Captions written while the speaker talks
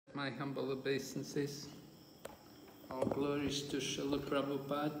my humble obeisances. All glories to Srila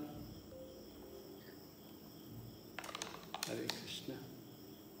Prabhupada. Hare Krishna.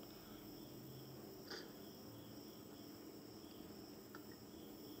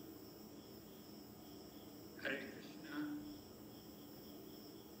 Hare Krishna.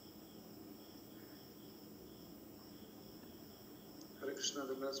 Hare Krishna,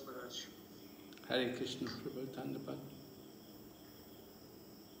 Vinasa Maharaj. Hare Krishna, Prabhu Tandapad.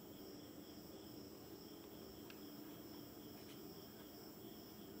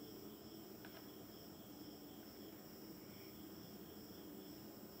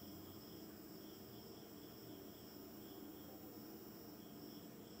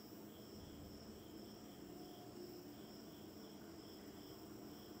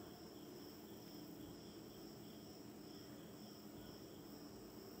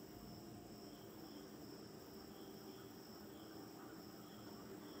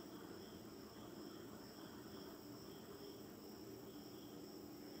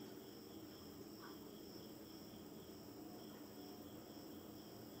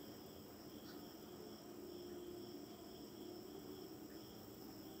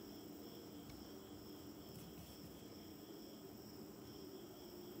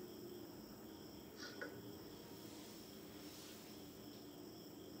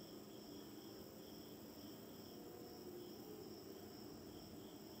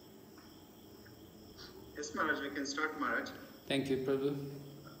 Yes, Maharaj, we can start, Maharaj. Thank you, Prabhu.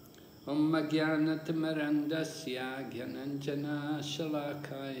 Om Jnanatimarandasya Jnananjana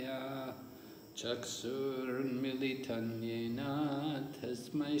Shalakaya Chaksurmilitanyena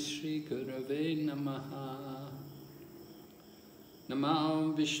Tasmai Shri Gurave Namaha.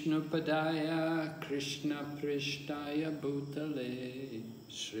 Namo Vishnu Padaya Krishna Prishtaya Bhutale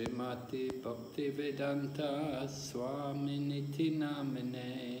Srimati Bhakti Vedanta Swami Niti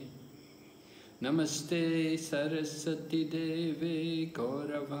Namine. Namaste Saraswati Devi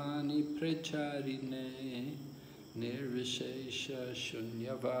Gauravani Pracharine Nirvishesha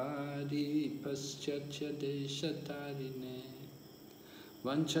Shunyavadi Paschatya Deshatarine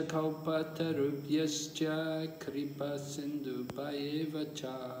Vanchakalpatarubhyascha Kripa Sindhu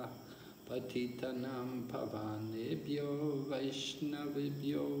Bhayevacha Patitanam Pavanebhyo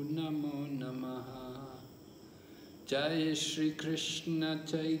Vaishnavibhyo Namo Namaha. Jai Shri Krishna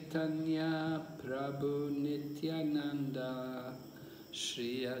Chaitanya Prabhu Nityananda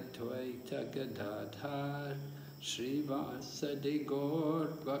Shri Advaita Gadadhar Shri Vasadi Gaur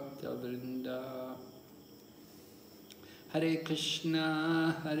Bhaktavrinda. Hare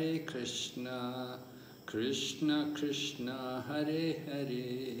Krishna, Krishna Krishna, Hare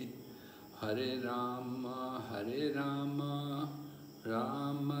Hare, Hare Rama,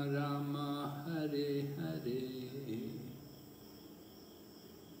 Rama Rama, Hare Hare.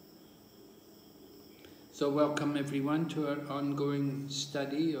 So welcome everyone to our ongoing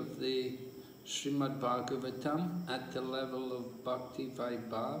study of the Srimad Bhagavatam at the level of Bhakti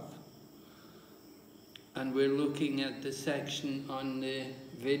Vaibhava. And we're looking at the section on the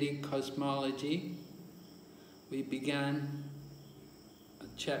Vedic cosmology. We began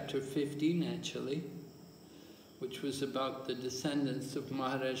at chapter 15 actually, which was about the descendants of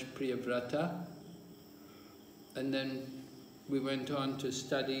Maharaj Priyavrata. And then we went on to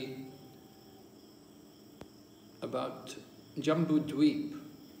study about Jambudweep.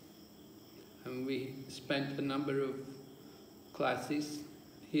 And we spent a number of classes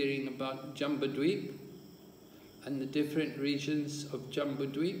hearing about Jambudweep and the different regions of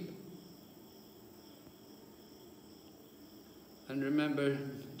Jambudweep. And remember,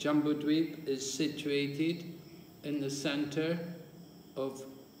 Jambudweep is situated in the center of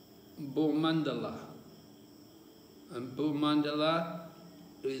Bhumandala. And Bhumandala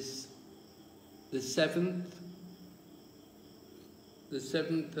is the seventh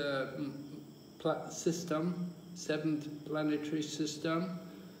planetary system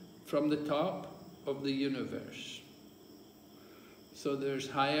from the top of the universe. So there's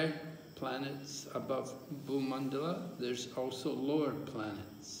higher planets above Bhumandala, there's also lower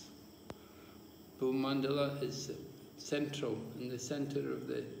planets. Bhumandala is central, in the center of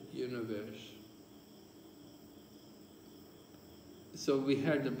the universe. So we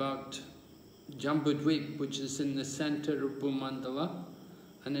heard about Jambudweep, which is in the center of Bhumandala,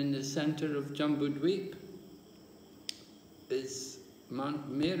 and in the center of Jambudweep is Mount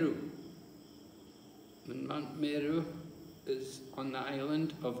Meru. And Mount Meru is on the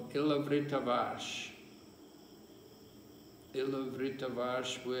island of Ilavritavash.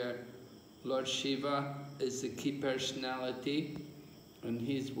 Ilavritavash, where Lord Shiva is the key personality, and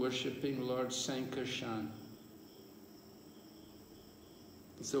he's worshipping Lord Sankarshan.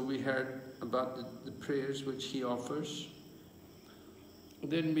 So we heard about the prayers which he offers.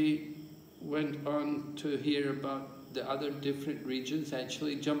 Then we went on to hear about the other different regions.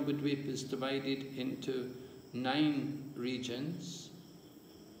 Actually, Jambudvipa is divided into 9 regions.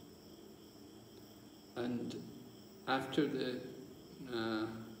 And after the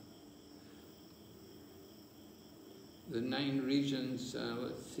 9 regions,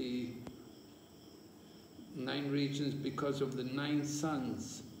 let's see, 9 regions because of the 9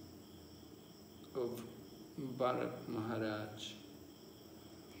 sons of Bharat Maharaj.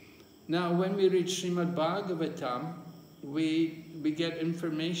 Now, when we read Srimad Bhagavatam, we get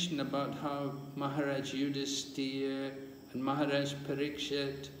information about how Maharaj Yudhisthira and Maharaj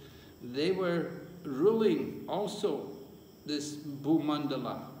Parikshit, they were ruling also this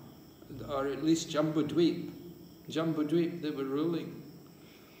Bhumandala, or at least Jambudvipa. Jambudvipa, they were ruling.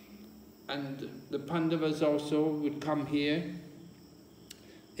 And the Pandavas also would come here.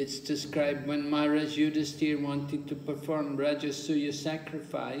 It's described when Maharaj Yudhisthira wanted to perform Rajasuya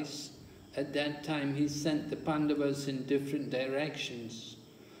sacrifice, at that time he sent the Pandavas in different directions.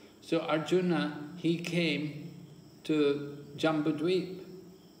 So Arjuna, he came to Jambudvipa.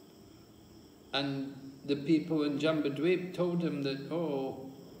 And the people in Jambudvipa told him that,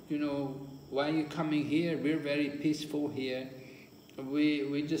 oh, you know, why are you coming here? We're very peaceful here.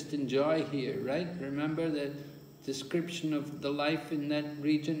 We just enjoy here, right? Remember the description of the life in that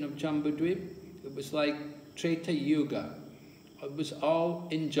region of Jambudvipa? It was like Treta Yuga. It was all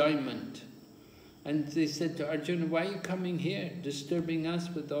enjoyment. And they said to Arjuna, why are you coming here, disturbing us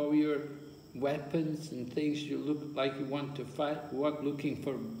with all your weapons and things? You look like you want to fight, looking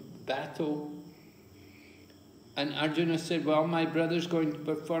for battle. And Arjuna said, well, my brother's going to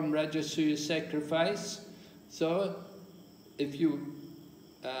perform Rajasuya sacrifice, so if you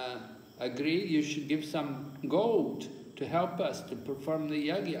agree, you should give some gold to help us to perform the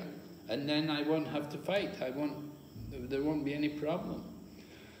yajna, and then I won't have to fight. There won't be any problem.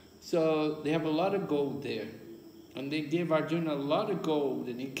 So they have a lot of gold there, and they gave Arjuna a lot of gold,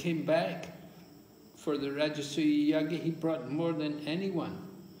 and he came back for the Rajasuya yajna. He brought more than anyone.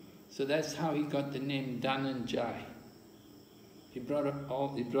 So that's how he got the name Dhananjay. He brought all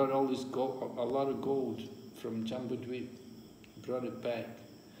this gold, a lot of gold from Jambudvipa. He brought it back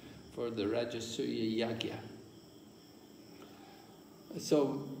for the Rajasuya yajna.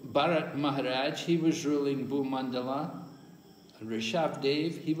 So Bharat Maharaj, he was ruling Bhumandala.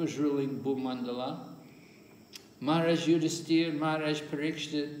 Rishabdev, he was ruling Bhumandala. Maharaj Yudhisthira, Maharaj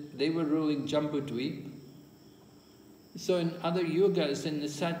Parikshit, they were ruling Jambudvipa. So in other yugas, in the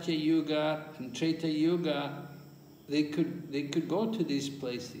Satya Yuga and Treta Yuga, they could go to these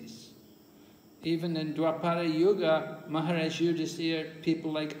places. Even in Dwapara Yuga, Maharaj Yudhisthira,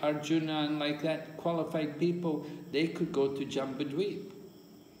 people like Arjuna and like that, qualified people, they could go to Jambudvipa.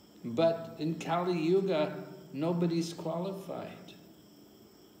 But in Kali Yuga, nobody's qualified.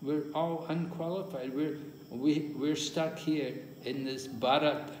 We're all unqualified. We're stuck here in this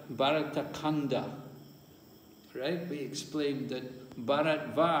Bharata Khanda. Right? We explained that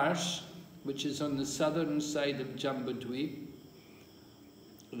Bharat Vars, which is on the southern side of Jambudvipa,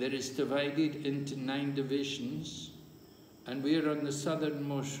 that is divided into 9 divisions, and we are on the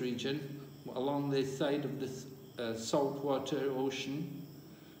southernmost region, along the side of the saltwater ocean,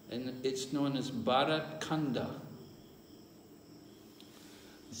 and it's known as Bharat Khanda.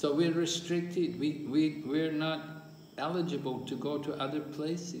 So we're restricted. We're not eligible to go to other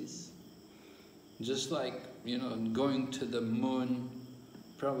places. Just like, you know, going to the moon,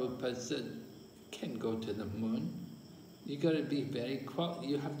 Prabhupada said, can't go to the moon. You got to be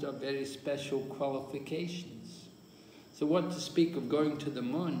you have to have very special qualifications. So what to speak of going to the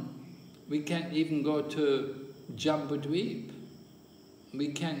moon? We can't even go to Jambudvipa. We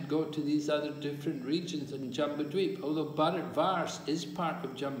can't go to these other different regions in Jambudvipa. Although Bharat Vars is part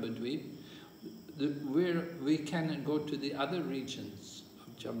of Jambudvipa, we cannot go to the other regions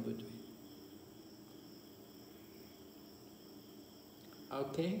of Jambudvipa.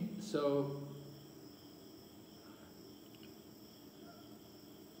 Okay, so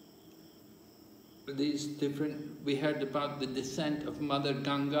these different, we heard about the descent of Mother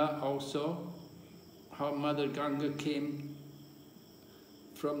Ganga also, how Mother Ganga came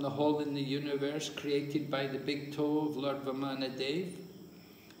from the hole in the universe created by the big toe of Lord Vamanadev.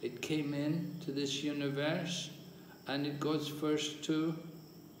 It came in to this universe and it goes first to,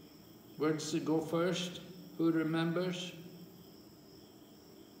 where does it go first? Who remembers?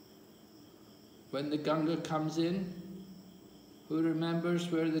 When the Ganga comes in, who remembers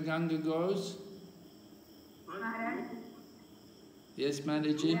where the Ganga goes? Yes,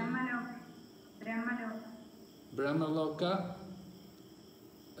 Mataji? Brahmaloka.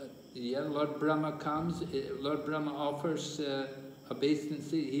 Yeah, Lord Brahma comes, Lord Brahma offers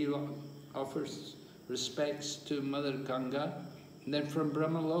obeisances, he offers respects to Mother Ganga. And then from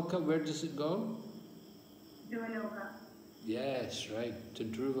Brahmaloka, where does it go? Dhruvaloka. Yes, right, to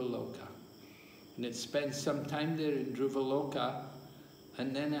Dhruvaloka. And it spends some time there in Dhruvaloka.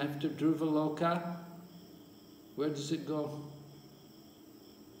 And then after Dhruvaloka, where does it go?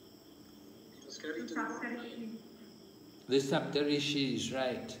 The Saptarishis,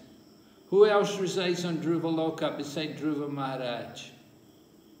 right. Who else resides on Dhruvaloka beside Dhruva Maharaj?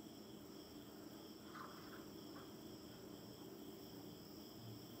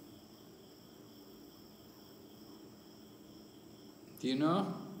 Do you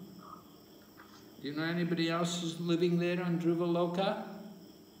know? Do you know anybody else who's living there on Dhruvaloka?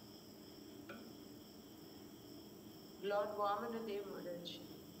 Lord Vamanadev Maharaj.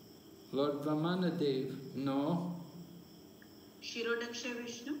 Lord Vamanadev, no. Shirodaksha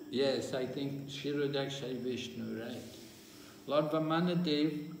Vishnu? Yes, I think Shirodaksha Vishnu, right. Lord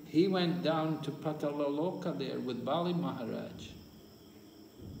Vamanadev, he went down to Patalaloka there with Bali Maharaj.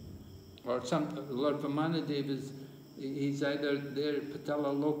 Or Lord Vamanadev is, he's either there at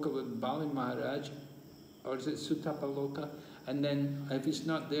Patalaloka with Bali Maharaj, or is it Sutapaloka? And then if he's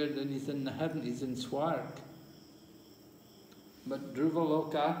not there, then he's in the heaven, he's in Swarg. But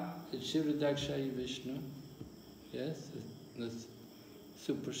Dhruvaloka is Shirodaksha Vishnu, yes, the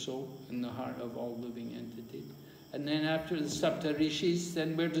super soul in the heart of all living entities. And then after the Saptarishis,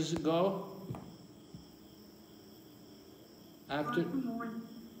 then where does it go? After Moon.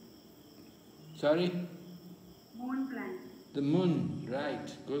 Sorry? Moon planet. The moon, right,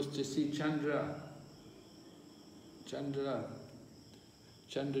 goes to see Chandra. Chandradev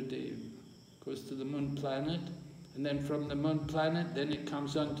goes to the moon planet. And then from the moon planet, then it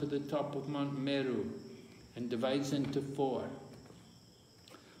comes on to the top of Mount Meru and divides into 4.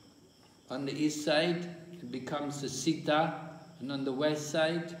 On the east side, it becomes the Sita, and on the west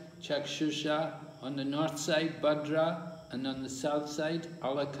side, Chakshusha, on the north side, Bhadra, and on the south side,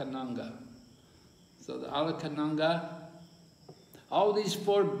 Alakananga. So the Alakananga, all these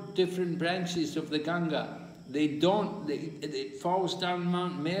 4 different branches of the Ganga, it falls down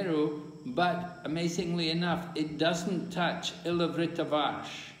Mount Meru, but amazingly enough, it doesn't touch Ilavritavash.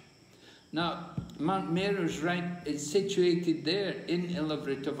 Now, Mount Meru is right, it's situated there in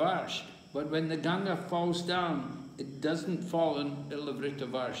Ilavritavash, but when the Ganga falls down, it doesn't fall in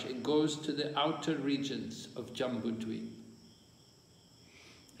Ilavritavash, it goes to the outer regions of Jambudvip.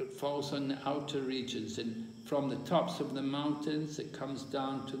 It falls on the outer regions, and from the tops of the mountains, it comes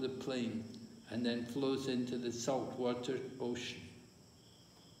down to the plain, and then flows into the saltwater ocean.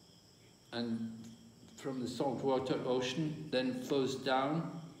 And from the saltwater ocean, then flows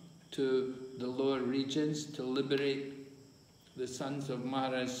down to the lower regions to liberate the sons of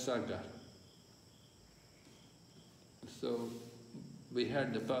Maharaj Sagar. So we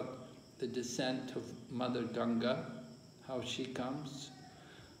heard about the descent of Mother Ganga, how she comes.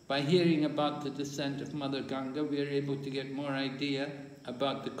 By hearing about the descent of Mother Ganga, we are able to get more idea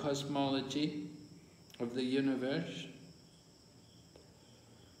about the cosmology of the universe.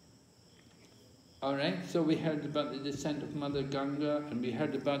 Alright, so we heard about the descent of Mother Ganga, and we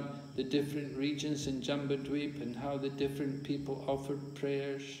heard about the different regions in Jambudvip and how the different people offered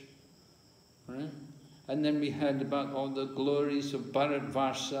prayers. Right? And then we heard about all the glories of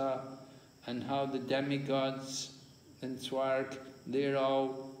Bharatvarsha and how the demigods in Swarg, they're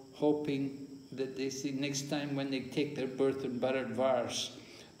all hoping that they see next time when they take their birth in Bharatvarsha,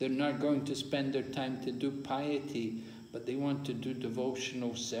 they're not going to spend their time to do piety, but they want to do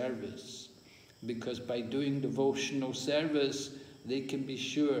devotional service. Because by doing devotional service, they can be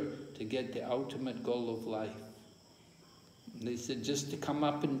sure to get the ultimate goal of life. They said just to come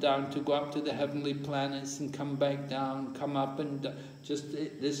up and down, to go up to the heavenly planets and come back down, come up and down, just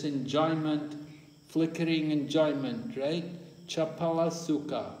this enjoyment, flickering enjoyment, right? Chapala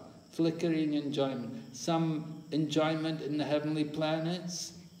sukha, flickering enjoyment. Some enjoyment in the heavenly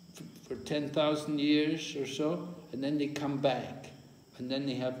planets for 10,000 years or so, and then they come back. And then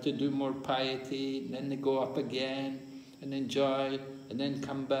they have to do more piety, and then they go up again and enjoy, and then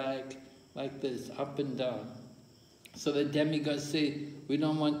come back like this, up and down. So the demigods say, we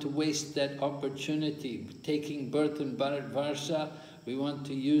don't want to waste that opportunity. Taking birth in Bharatvarsha, we want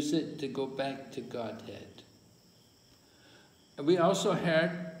to use it to go back to Godhead. And we also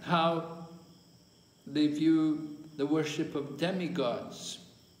heard how they view the worship of demigods.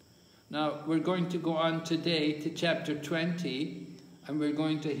 Now, we're going to go on today to chapter 20, and we're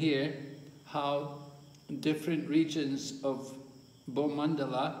going to hear how different regions of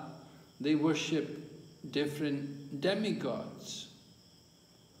Bhomandala, they worship different demigods.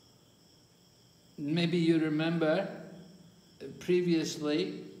 maybe you remember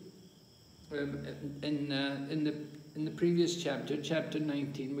previously in the previous chapter, chapter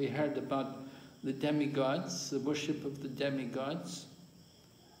 19, we heard about the demigods, the worship of the demigods.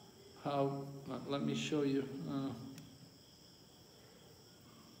 How? Let me show you.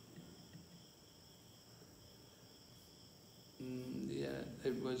 Yeah,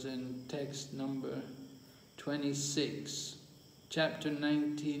 it was in text number 26, chapter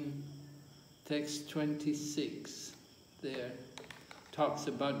 19, text 26. There talks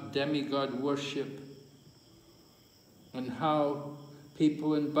about demigod worship and how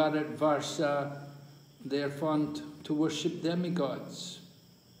people in Bharatvarsha, they're fond to worship demigods.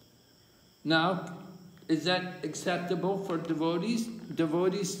 Now, is that acceptable for devotees?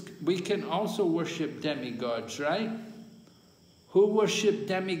 Devotees, we can also worship demigods, right? Who worship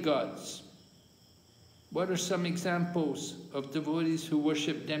demigods? What are some examples of devotees who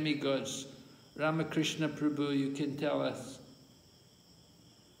worship demigods? Ramakrishna Prabhu, you can tell us.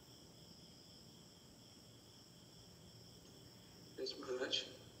 Yes, Maharaj.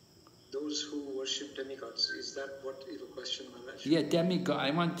 Those who worship demigods, is that what is the question, Maharaj? Yeah, demigod.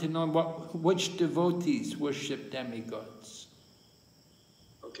 I want to know which devotees worship demigods.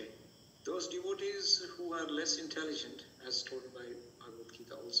 Okay. Those devotees who are less intelligent, as told by Bhagavad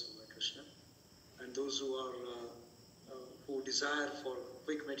Gita also by Krishna, and those who are who desire for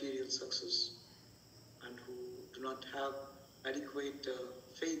quick material success and who do not have adequate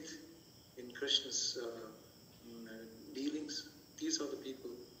faith in Krishna's dealings, these are the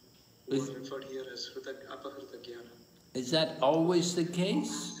people who are referred here as apahrita jnana. Is that always the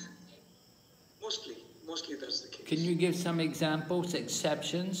case? Mostly that's the case. Can you give some examples,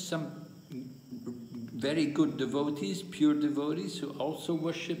 exceptions, some very good devotees, pure devotees who also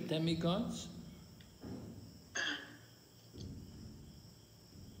worship demigods?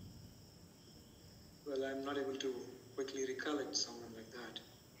 Well, I'm not able to quickly recollect someone like that.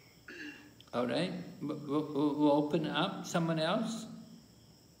 All right, we'll open it up. Someone else?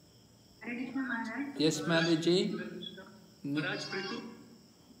 Yes, Mataji? Maharaj,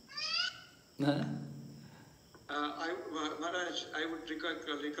 Maharaj, I would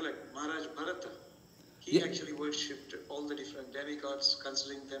recollect Maharaj Bharata. He actually worshipped all the different demigods,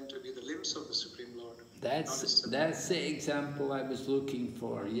 considering them to be the limbs of the Supreme Lord. That's the example I was looking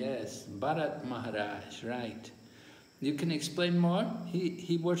for, yes. Bharat Maharaj, right. You can explain more?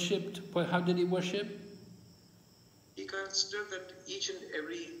 He worshipped, how did he worship? He considered that each and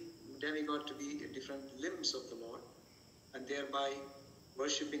every demigod to be different limbs of the Lord, and thereby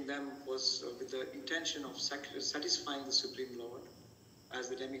worshipping them was with the intention of satisfying the Supreme Lord, as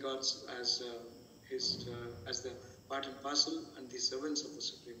the demigods, as the part and parcel and the servants of the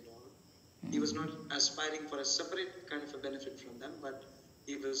Supreme Lord. He was not aspiring for a separate kind of a benefit from them, but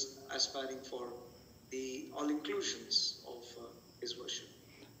he was aspiring for the all inclusions of his worship.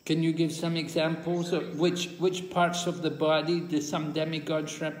 Can you give some examples of which parts of the body do some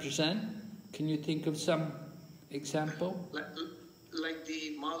demigods represent? Can you think of some example? Like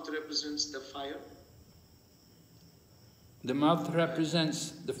the mouth represents the fire. The mouth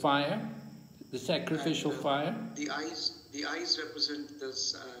represents the fire, the sacrificial fire. The eyes represent the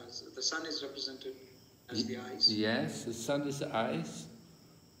sun is represented as the eyes. Yes, the sun is the eyes.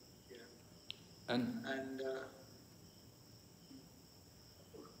 Yeah. And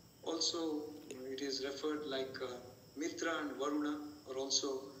also it is referred like Mitra and Varuna are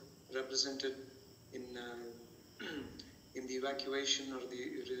also represented in the evacuation or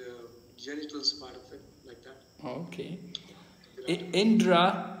the genitals part of it, like that. Okay.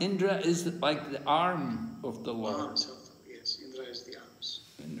 Indra is like the arm of the Lord. Yes, Indra is the arms.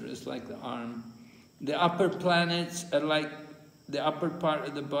 Indra is like the arm. The upper planets are like the upper part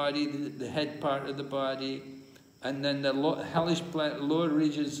of the body, the head part of the body, and then the hellish planet, lower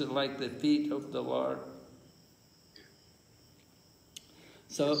regions are like the feet of the Lord.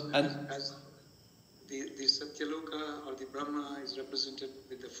 So, as the Satyaloka or the Brahma is represented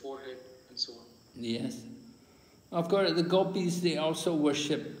with the forehead and so on. Yes. Of course, the gopis, they also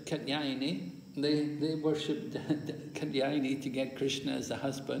worship Katyayani. They worshipped Katyayani to get Krishna as a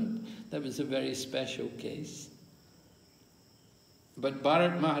husband. That was a very special case. But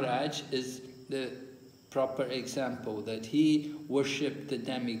Bharat Maharaj is the proper example, that he worshipped the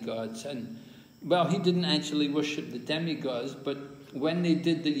demigods. And, well, he didn't actually worship the demigods, but when they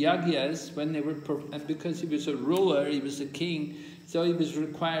did the yagyas, when they were, because he was a ruler, he was a king, so he was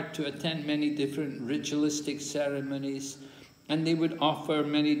required to attend many different ritualistic ceremonies, and they would offer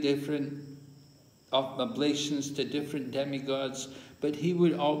many different oblations to different demigods, but he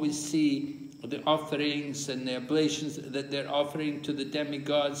would always see the offerings and the oblations that they're offering to the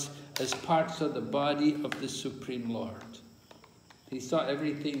demigods as parts of the body of the Supreme Lord. He saw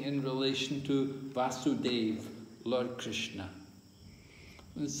everything in relation to Vasudeva, Lord Krishna.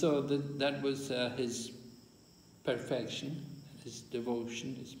 And so that was his perfection, his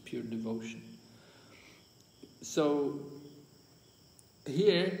devotion, his pure devotion. So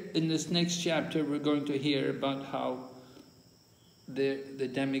here, in this next chapter, we're going to hear about how the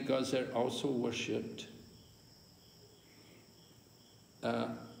demigods are also worshipped.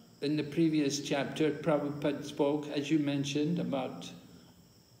 In the previous chapter, Prabhupada spoke, as you mentioned, about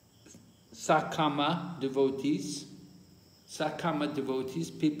Sakama devotees. Sakama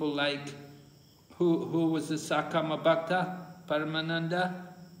devotees, people like, who was the Sakama Bhakta? Paramananda?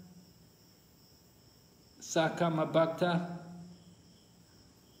 Sakama Bhakta?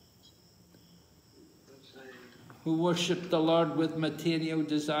 Who worshipped the Lord with material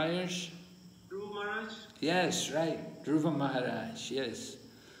desires? Dhruva Maharaj? Yes, right. Dhruva Maharaj, yes.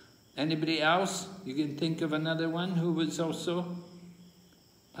 Anybody else? You can think of another one who was also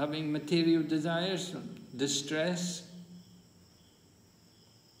having material desires, distress?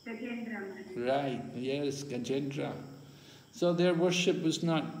 Gajendra. Right, yes, Gajendra. So their worship was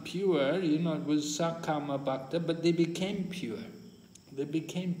not pure, you know, it was Sakama Bhakta, but they became pure. They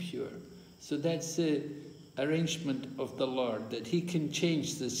became pure. So that's the arrangement of the Lord, that He can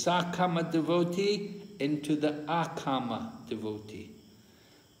change the Sakama devotee into the Akama devotee.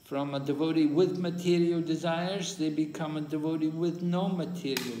 From a devotee with material desires, they become a devotee with no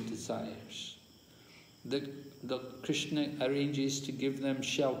material desires. The Krishna arranges to give them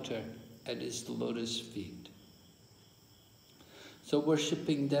shelter at His lotus feet. So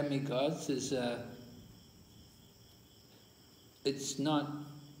worshipping demigods is it's not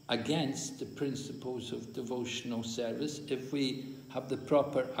against the principles of devotional service if we have the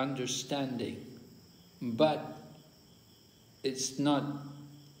proper understanding. But it's not,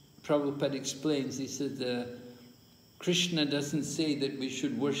 Prabhupada explains, he said, Krishna doesn't say that we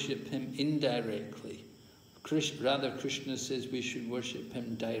should worship Him indirectly. Rather, Krishna says we should worship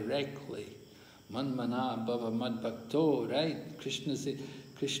Him directly. Manmana bhava mad bhakto, right? Krishna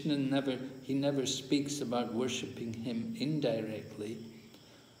never speaks about worshipping Him indirectly.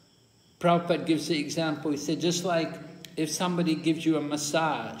 Prabhupada gives the example, he said, just like if somebody gives you a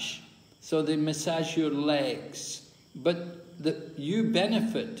massage, so they massage your legs, but you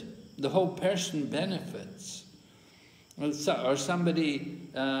benefit, the whole person benefits. Or somebody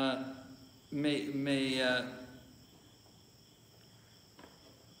they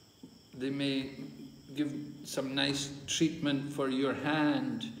may give some nice treatment for your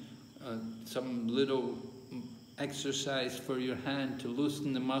hand, some little exercise for your hand to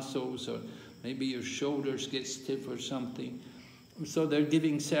loosen the muscles, or maybe your shoulders get stiff or something. So they're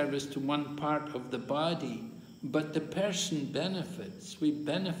giving service to one part of the body, but the person benefits. We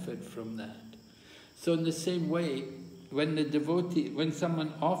benefit from that. So in the same way, when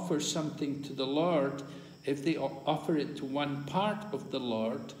someone offers something to the Lord, if they offer it to one part of the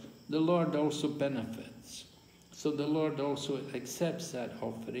Lord also benefits. So the Lord also accepts that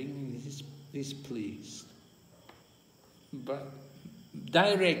offering, and He's pleased. But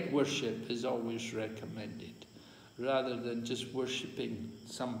direct worship is always recommended, rather than just worshipping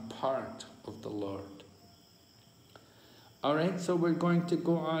some part of the Lord. All right, so we're going to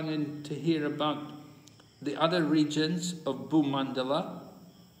go on and to hear about the other regions of Bhumandala,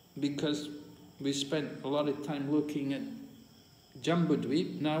 because we spent a lot of time looking at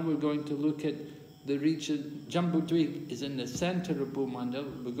Jambudvip. Now we're going to look at the region. Jambudvip is in the center of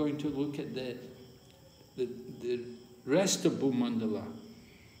Bhumandala. We're going to look at the rest of Bhumandala.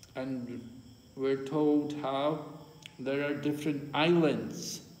 And we're told how there are different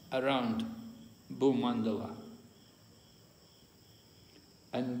islands around Bhumandala.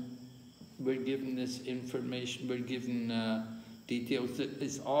 And we're given this information, we're given details.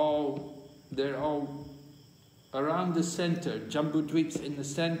 They're all around the center. Jambudvip's in the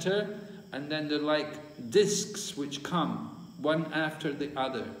center, and then they're like discs which come one after the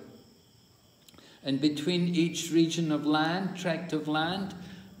other. And between each region of land, tract of land,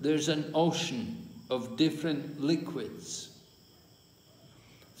 there's an ocean of different liquids.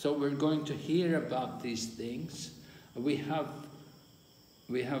 So we're going to hear about these things. We have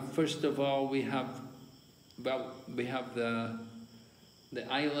first of all, we have the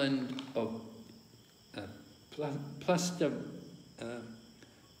island of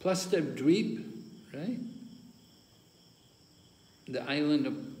Plastabdvip, right? The island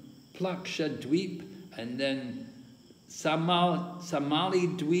of Plakshadvip, and then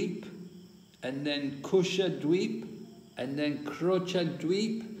Samalidvip, and then Kushadvip, and then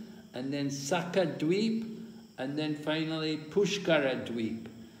Krochadvip, and then Saka Dweep, and then finally Pushkara Dweep.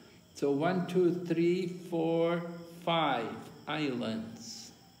 So 1, 2, 3, 4, 5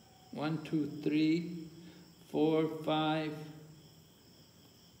 islands. 1, 2, 3, 4, 5,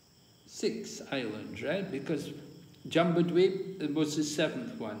 6 islands, right? Because Jambudweep was the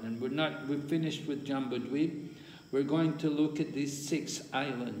 7th one, and we've finished with Jambudweep. We're going to look at these 6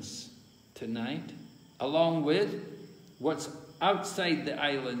 islands tonight, along with what's outside the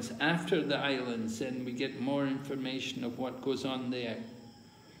islands, after the islands, and we get more information of what goes on there.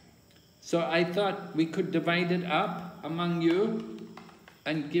 So I thought we could divide it up among you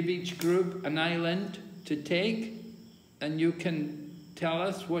and give each group an island to take, and you can tell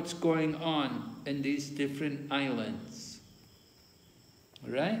us what's going on in these different islands.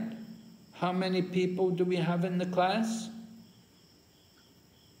 All right? How many people do we have in the class?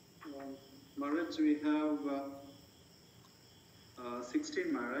 Maharaj, we have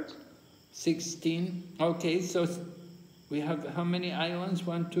 16, Maharaj. 16. Okay, so we have how many islands?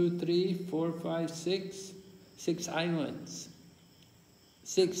 1, 2, 3, 4, 5, 6. 6 islands.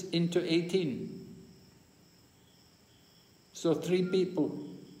 6 into 18. So 3 people.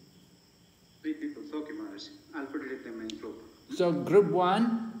 3 people. Okay, Maharaj. I'll put it in the main group. So group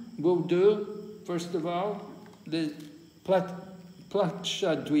 1 will do, first of all, the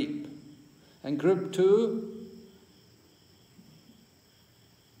Plaksha Dweep. And group 2,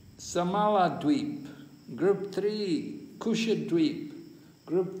 Samala Dweep. Group 3, Kusha Dweep.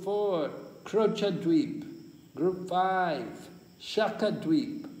 Group 4, Krocha Dweep. Group 5, Shaka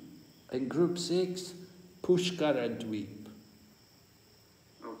Dweep. And group 6, Pushkara Dweep.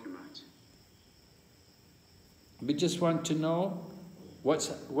 Okay, Maharaj. We just want to know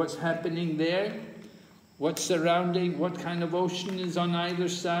what's happening there, what's surrounding, what kind of ocean is on either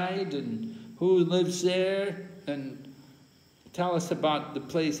side, and who lives there, and tell us about the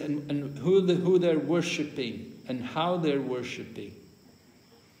place and who they're worshipping and how they're worshipping.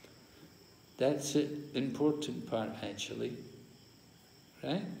 That's the important part, actually.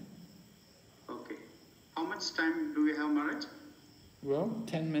 Right? Okay. How much time do we have, Maharaj? Well,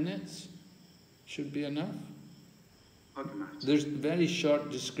 10 minutes should be enough. Okay, Maharaj. There's very short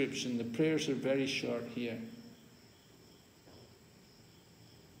description. The prayers are very short here.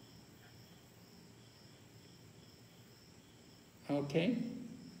 Okay?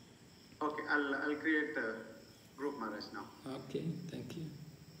 Okay, I'll create the group, Maharaj, now. Okay, thank you.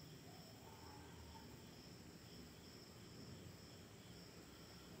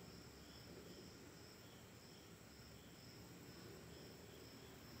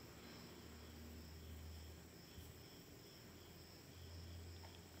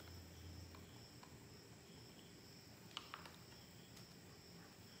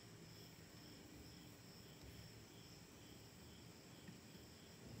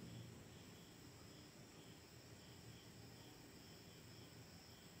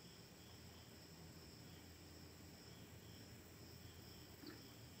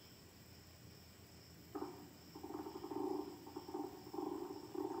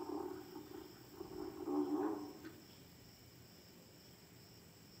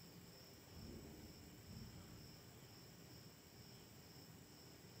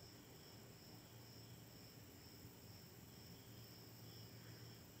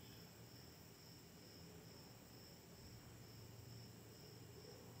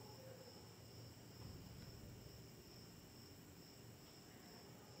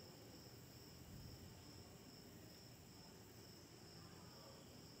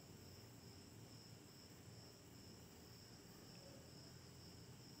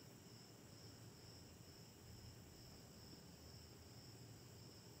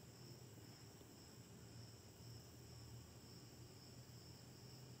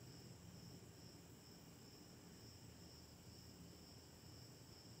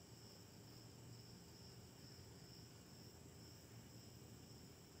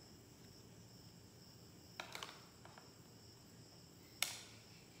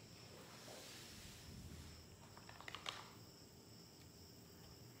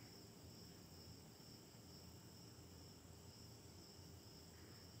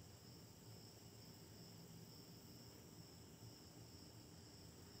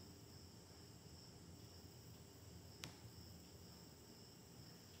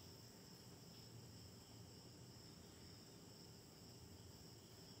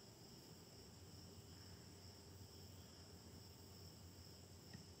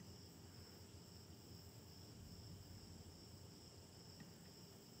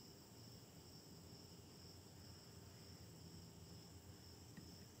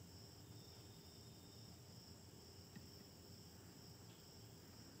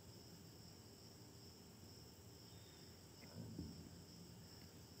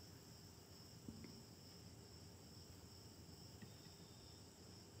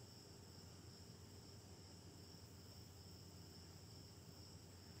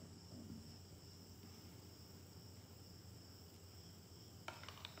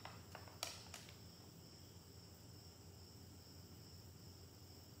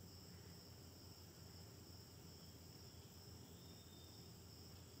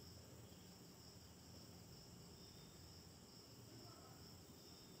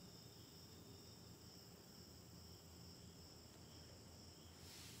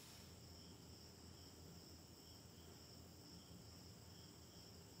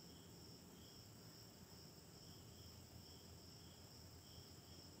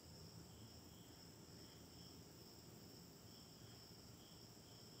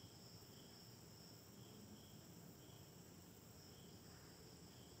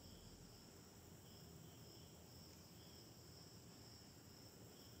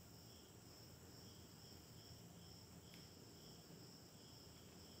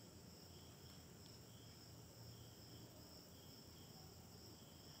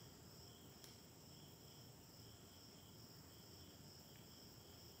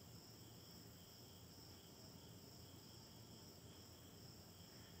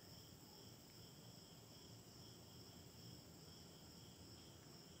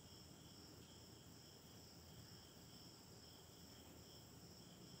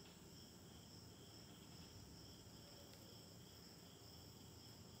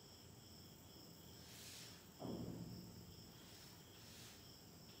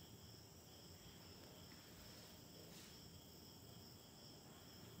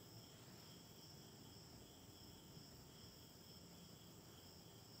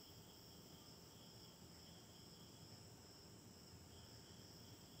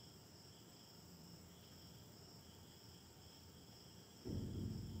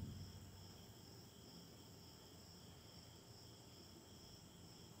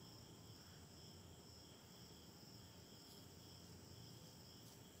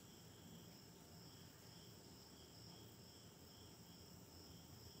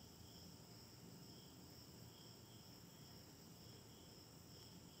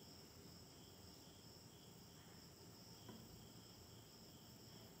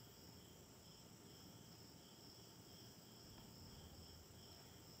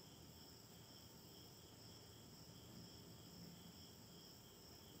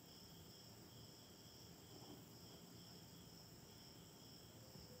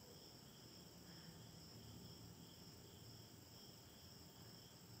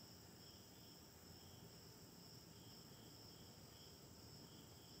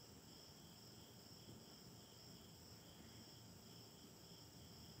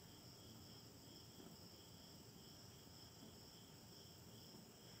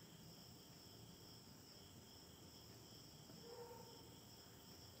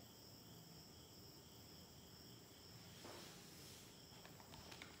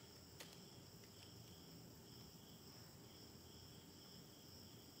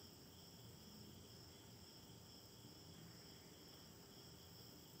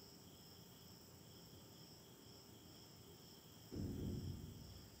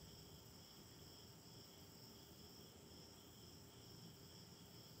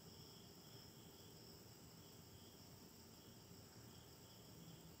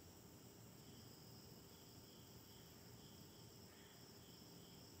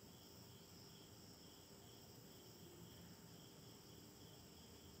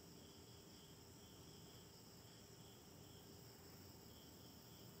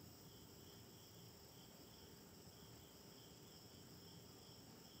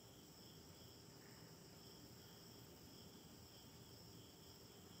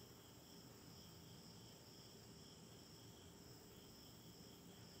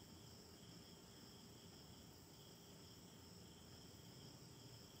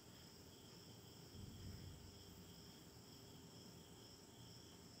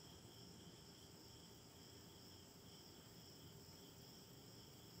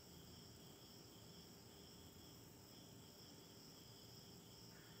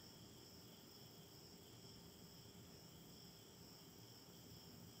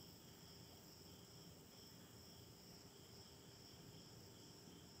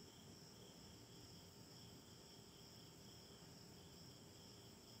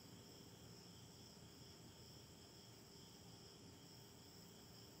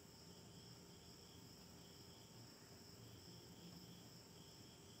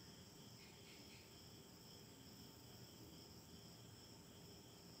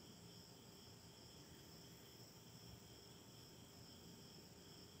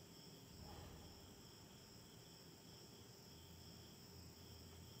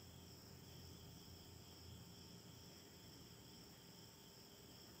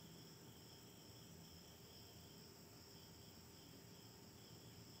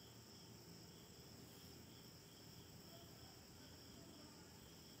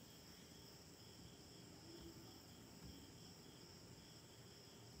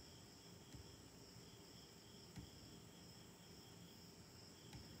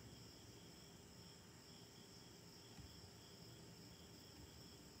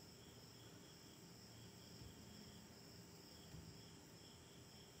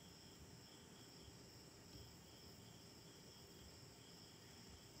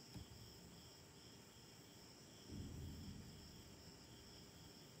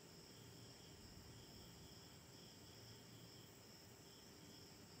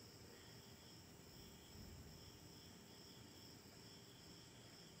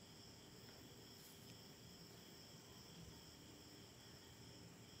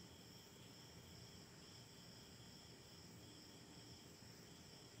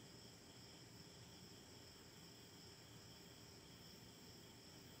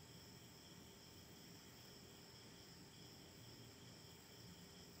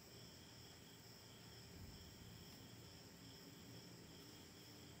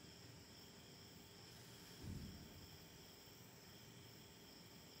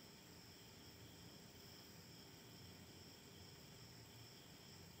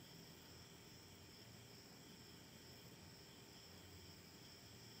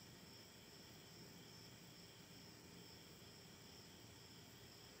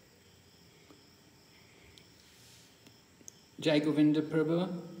 Jai Govinda Prabhu.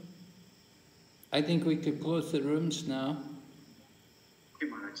 I think we could close the rooms now. Okay,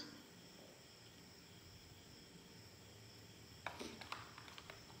 Maharaj.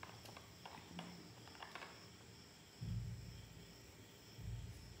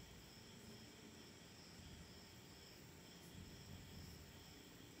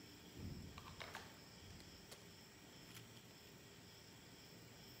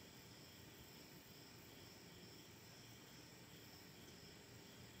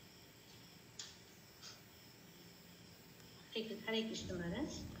 Hare Krishna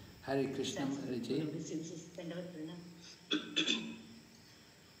Maharaj. Hare Krishna Maharaji.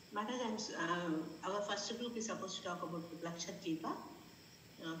 Maharaj, our first group is supposed to talk about Plakshatdvipa.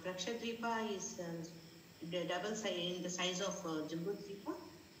 Plakshatdvipa is the double size in the size of Jambudvipa,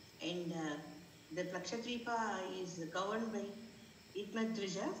 and the Plakshatdvipa is governed by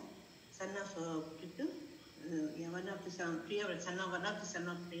Itmadrija, son of Prithu, one of the son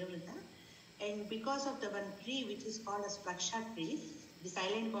of Priyavrata. And because of the one tree which is called as Plaksha tree, this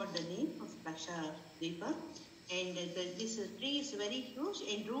island got the name of Plakshatdvipa. And this tree is very huge,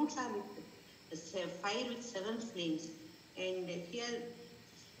 and roots are with fire with 7 flames. And here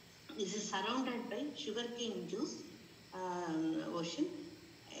this is surrounded by sugarcane juice ocean,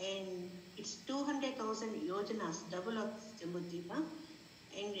 and it's 200,000 yojanas, double of Jambudvipa.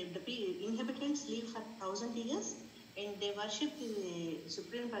 And the inhabitants live for 1,000 years, and they worship the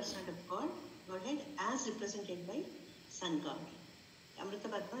Supreme Personality of Godhead as represented by Sun God. Amrita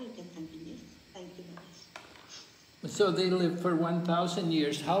Padma, you can continue. Thank you very much. So they lived for 1,000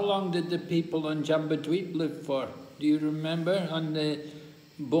 years. How long did the people on Jambudvip live for? Do you remember on the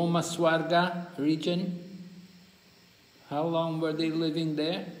Bomaswarga region? How long were they living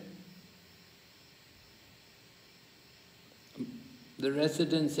there? The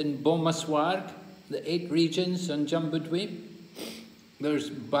residents in Bomaswarg, the 8 regions on Jambudvip. There's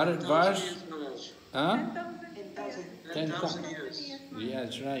Bharatvarsh. 10,000 years. Yeah,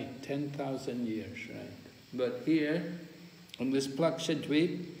 that's right, 10,000 years, right. But here, on this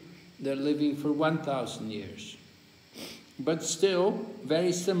Plakshadvip, they're living for 1,000 years. But still,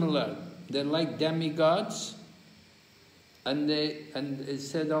 very similar. They're like demigods. And it's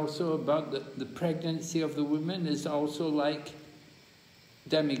said also about the pregnancy of the women is also like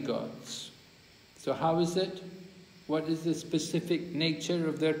demigods. So how is it? What is the specific nature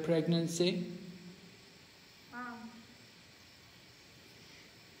of their pregnancy?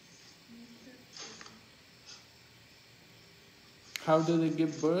 How do they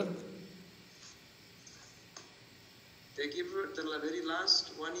give birth? They give birth the very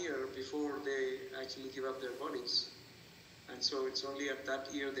last 1 year before they actually give up their bodies. And so it's only at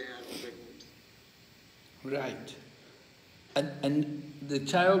that year they are pregnant. Right. And the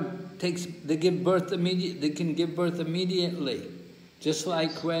child they give birth immediately, they can give birth immediately. Just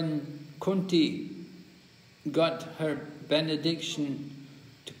like when Kunti got her benediction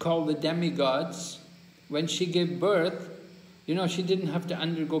to call the demigods, when she gave birth, you know, she didn't have to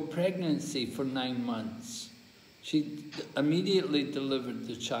undergo pregnancy for 9 months. She immediately delivered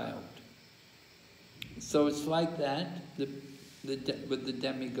the child. So it's like that with the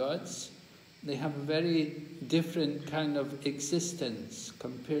demigods. They have a very different kind of existence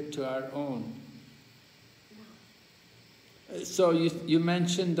compared to our own. So you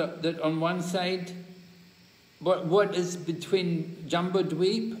mentioned that on one side, what is between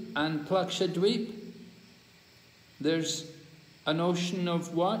Jambudvip and Plakshadvip? There's an ocean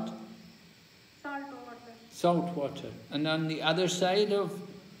of what? Salt water. Salt water. And on the other side of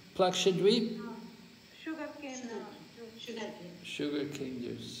Plakshadvip? Sugarcane juice. Sugarcane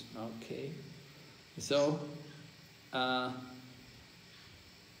juice, okay. So, and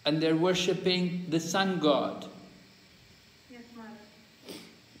they're worshipping the sun god. Yes, Mother.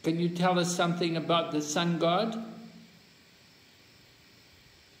 Can you tell us something about the sun god?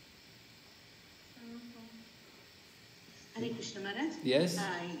 Hare Krishna Maharaj. Yes.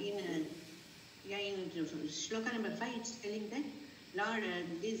 In Shloka number 5, it's telling that Lord,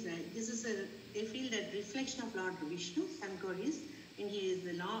 this is they feel that reflection of Lord Vishnu, Sun God is, and He is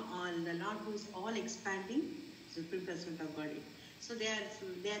the Lord who is all expanding, Supreme Personality of Godhead. So they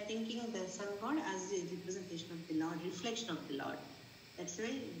are thinking the Sun God as the representation of the Lord, reflection of the Lord. That's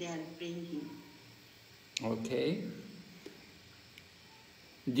why they are praying Him. Okay.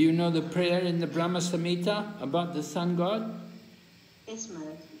 Do you know the prayer in the Brahma Samhita about the sun god? Yes,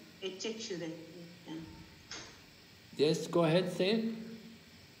 Maharaj. Yes, go ahead, say it.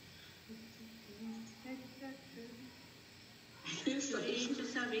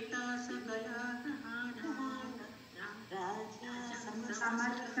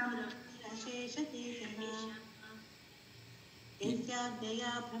 And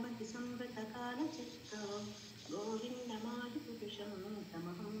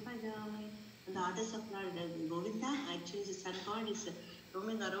the others of Lord Govinda, actually the sun god is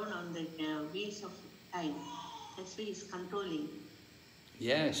roaming around on the wheels of time. That's why he's controlling.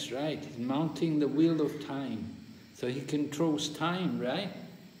 Yes, right. He's mounting the wheel of time. So he controls time, right?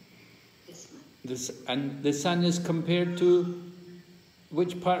 Yes, And the sun is compared to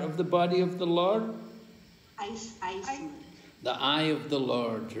which part of the body of the Lord? Eyes. The eye of the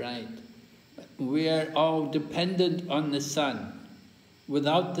Lord, right. We are all dependent on the sun.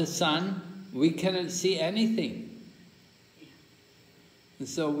 Without the sun, we cannot see anything. And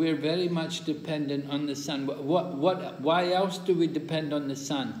so we're very much dependent on the sun. Why else do we depend on the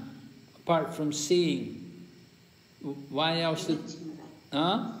sun? Apart from seeing. Why else? Energy,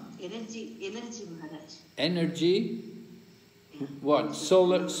 Maharaj. Energy? What?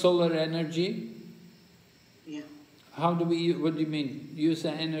 Solar energy? Yeah. How do we, what do you mean? Use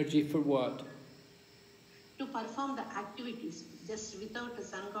that energy for what? To perform the activities. Just without the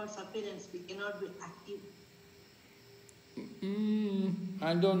sun god's appearance, we cannot be active.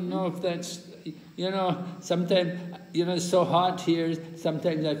 I don't know if that's, sometimes, it's so hot here,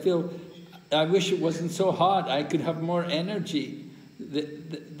 sometimes I feel, I wish it wasn't so hot, I could have more energy.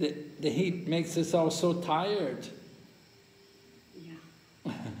 The heat makes us all so tired.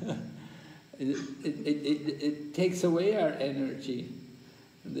 Yeah. It takes away our energy,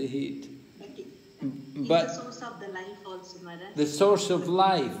 the heat. But the source of the life also, Maharaj. The source of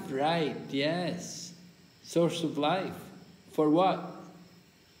life, right, yes. Source of life. For what?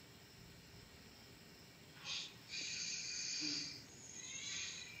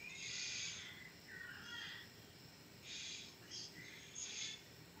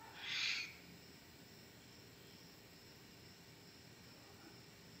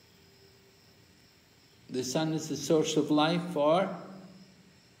 The sun is the source of life for?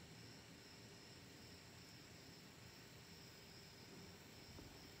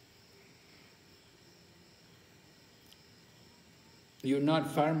 You're not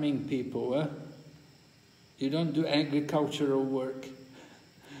farming people, eh? You don't do agricultural work.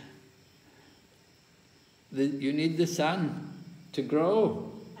 You need the sun to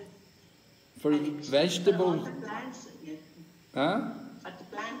grow. For vegetables. All the plants, yeah. Huh? But the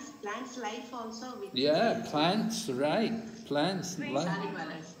plants life also. Yeah, plants, right. Plants. Rainfall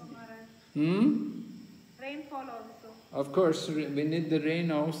also. Of course, we need the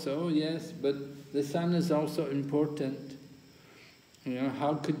rain also, yes, but the sun is also important.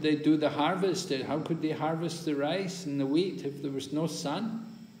 How could they do the harvest? How could they harvest the rice and the wheat if there was no sun?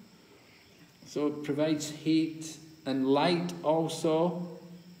 So it provides heat and light also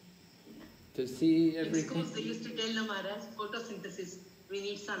to see everything. In schools, they used to tell them, Maharaj, photosynthesis, we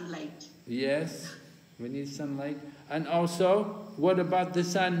need sunlight. Yes, we need sunlight. And also, what about the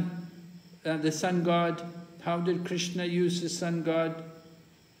sun god? How did Krishna use the sun god?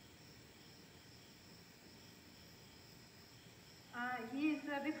 He is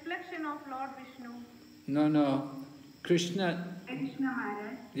a reflection of Lord Vishnu. No. Krishna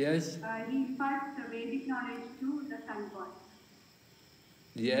Maharaj. Yes. He imparts the Vedic knowledge to the sun god.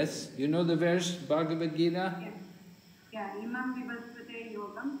 Yes. You know the verse, Bhagavad Gita? Yes. Yeah. Imam vivasvate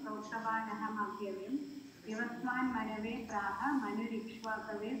yogam sautavanaham avyavim vivasvan manave praha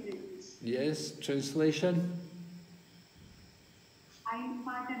manurikshvakave vriddhi. Yes. Translation? I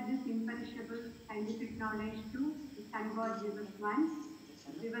imparted this imperishable scientific knowledge to the sun god Vivasvan.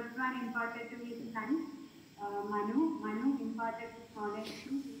 Vivasvan imparted to his son Manu. Manu imparted this knowledge to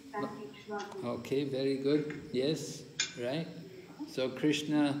his son Ikshvaku. Okay, very good. Yes, right. So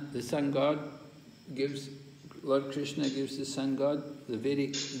Krishna, the sun god, Lord Krishna gives the sun god the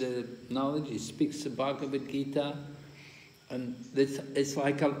knowledge. He speaks the Bhagavad Gita, and it's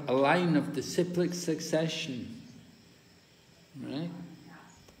like a line of disciplic succession. Right?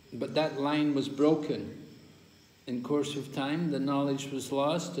 But that line was broken. In course of time, the knowledge was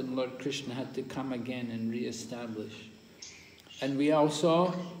lost, and Lord Krishna had to come again and re-establish. And we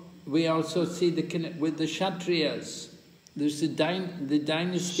also see with the Kshatriyas. There's the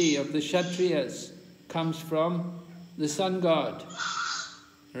dynasty of the Kshatriyas comes from the sun god,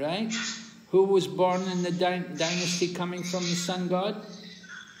 right? Who was born in the dynasty coming from the sun god?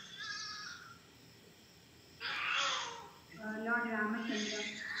 Lord Ramachandra.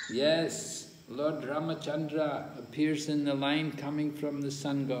 Yes, Lord Ramachandra appears in the line coming from the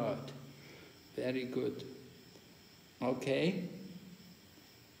sun god. Very good. Okay.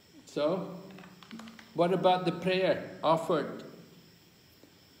 So, what about the prayer offered?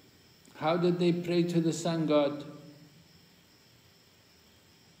 How did they pray to the sun god?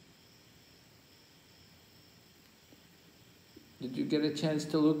 Did you get a chance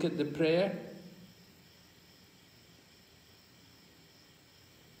to look at the prayer?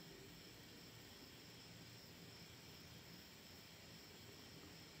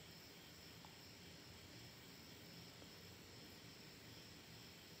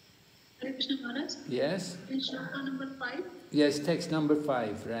 Hare Krishna Maharaj. Yes? In shloka number 5. Yes, text number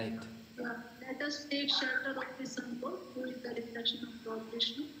 5, right. Let us take shelter of the Sun God, who is the reflection of Lord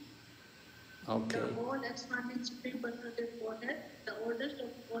Vishnu. Okay. The all expanding Supreme Personality of Godhead, the oldest of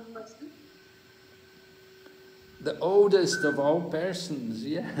all persons. The oldest of all persons,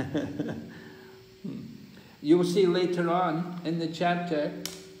 yeah. You'll see later on in the chapter,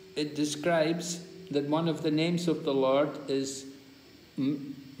 it describes that one of the names of the Lord is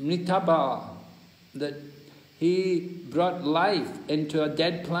Mritaba, that he brought life into a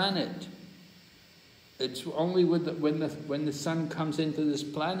dead planet. It's only when the sun comes into this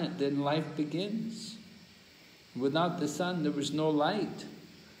planet, then life begins. Without the sun, there was no light.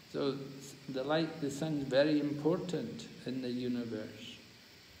 So the sun is very important in the universe.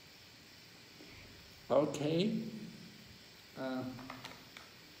 Okay.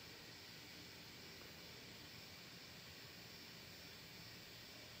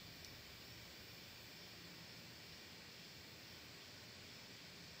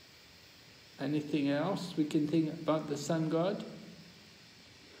 Anything else we can think about the sun god?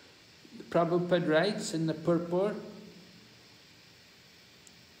 Prabhupada writes in the purport,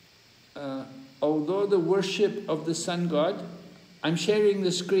 although the worship of the sun god, I'm sharing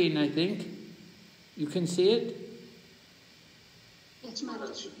the screen, I think. You can see it? Yes,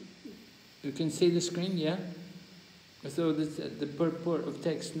 Maharaj. You can see the screen, yeah? So this, the purport of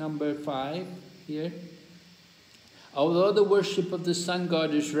text number 5 here. Although the worship of the sun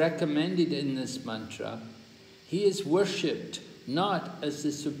god is recommended in this mantra, he is worshipped not as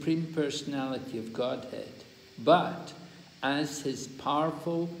the Supreme Personality of Godhead, but as his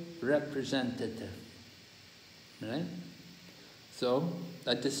powerful representative. Right? So,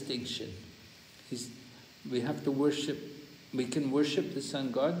 a distinction. We have to worship, we can worship the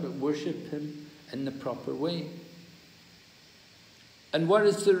sun god, but worship him in the proper way. And what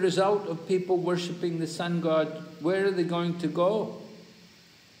is the result of people worshipping the sun god? Where are they going to go?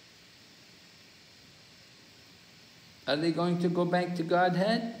 Are they going to go back to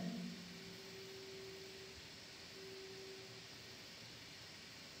Godhead?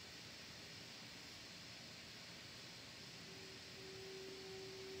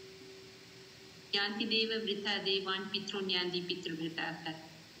 Yanti deva vrita devan pitrun yanti pitru vrita.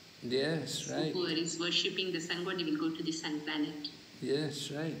 Yes, right. Whoever is worshipping the sun god, he will go to the sun planet. Yes,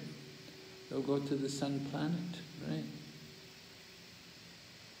 right. They'll go to the sun planet, right.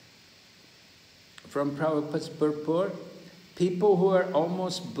 From Prabhupada's purport, people who are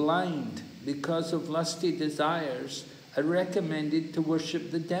almost blind because of lusty desires are recommended to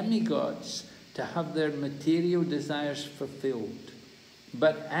worship the demigods to have their material desires fulfilled.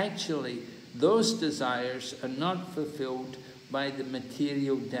 But actually, those desires are not fulfilled by the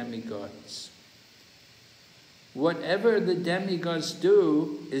material demigods. Whatever the demigods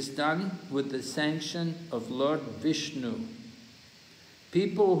do is done with the sanction of Lord Vishnu.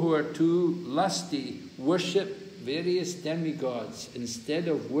 People who are too lusty worship various demigods instead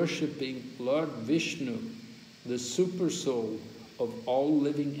of worshipping Lord Vishnu, the super soul of all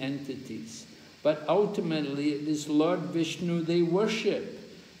living entities. But ultimately it is Lord Vishnu they worship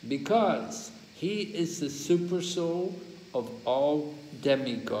because he is the super soul of all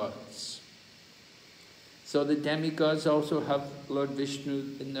demigods. So the demigods also have Lord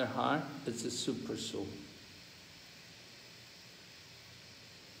Vishnu in their heart as a super soul.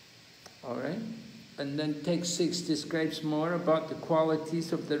 All right? And then text 6 describes more about the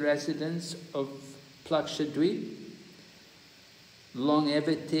qualities of the residents of Plakshadweep.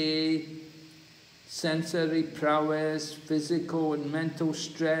 Longevity, sensory prowess, physical and mental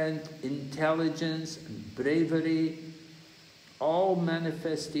strength, intelligence and bravery, all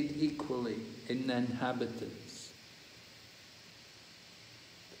manifested equally in the inhabitants.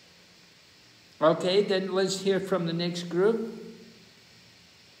 Okay, then let's hear from the next group.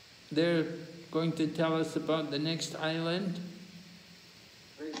 They're going to tell us about the next island.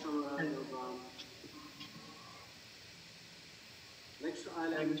 Next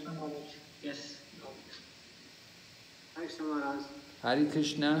island. Yes. Thanks, Maharaj. Hare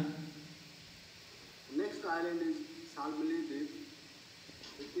Krishna. Next island is Salmali Deep,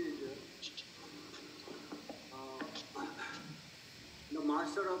 which is the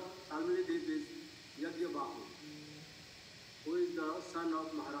master of Salmali Deep is Yajnabahu, who is the son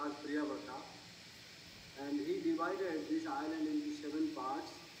of Maharaj Priyavata, and he divided this island into 7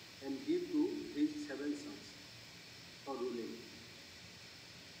 parts and gave to his 7 sons for ruling.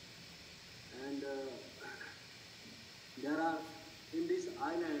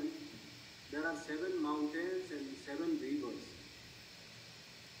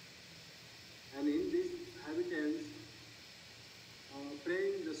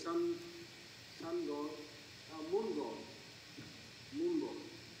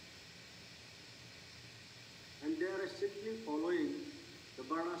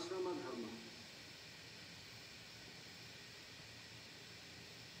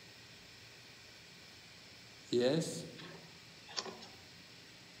 Yes?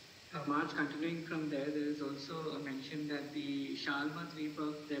 Maharaj, continuing from there, there is also a mention that the Shalma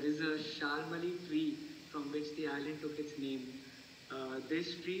Dvipa, there is a Shalmali tree from which the island took its name.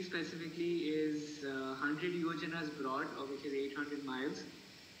 This tree specifically is 100 yojanas broad, or which is 800 miles,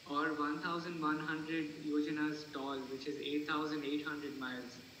 or 1,100 yojanas tall, which is 8,800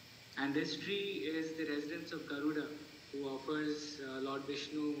 miles. And this tree is the residence of Garuda, who offers Lord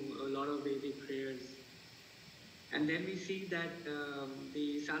Vishnu a lot of Vedic prayers. And then we see that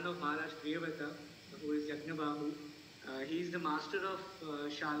the son of Maharaj Priyavata, who is Yajnabahu, he is the master of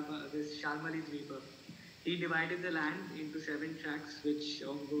this Shalmali Dvipa. He divided the land into 7 tracts, which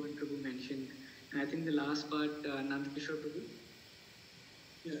Omgo and Prabhu mentioned. And I think the last part, Nandakishore Prabhu.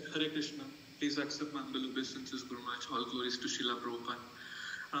 Yeah, Hare Krishna. Please accept my humble obeisances, Guru Maharaj. All glories to Srila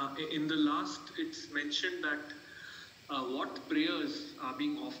Prabhupada. In the last, it's mentioned that what prayers are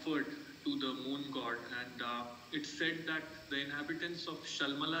being offered to the moon god, and it's said that the inhabitants of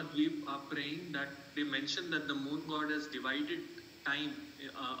Shalmala Dweep are praying that they mention that the moon god has divided time,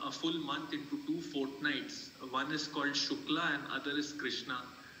 a full month, into 2 fortnights. One is called Shukla and other is Krishna.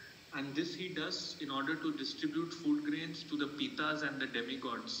 And this he does in order to distribute food grains to the Pitas and the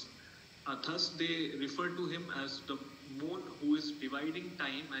demigods. Thus they refer to him as the moon who is dividing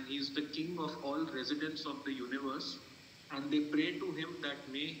time, and he is the king of all residents of the universe. And they pray to him that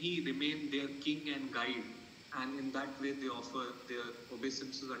may he remain their king and guide. And in that way they offer their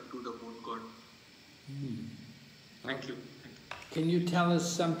obeisances unto the moon god. Thank you. Can you tell us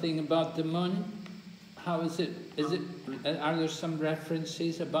something about the moon? How is it? Are there some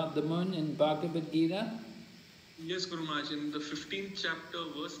references about the moon in Bhagavad Gita? Yes, Guru Maharaj. In the 15th chapter,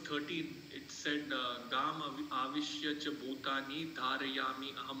 verse 13, it said, Gam avishya cha bhutani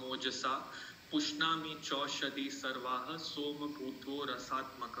dharayami ahamojasa pushnami choshadi sarvaha soma bhutvo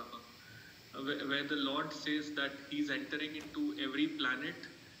rasatmakaha. Where the Lord says that He's entering into every planet,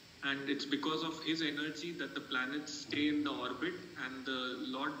 and it's because of His energy that the planets stay in the orbit, and the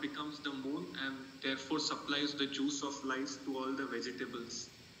Lord becomes the moon and therefore supplies the juice of life to all the vegetables.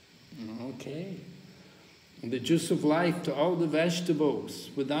 Okay. The juice of life to all the vegetables.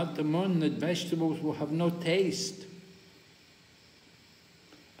 Without the moon, the vegetables will have no taste.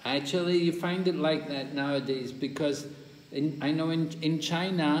 Actually, you find it like that nowadays, because I know in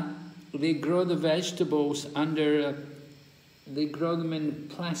China, they grow the vegetables under... they grow them in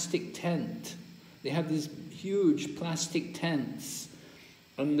a plastic tent. They have these huge plastic tents,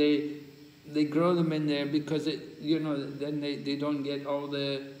 and they grow them in there because then they don't get all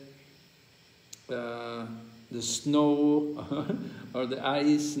the snow or the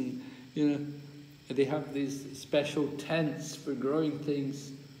ice, and they have these special tents for growing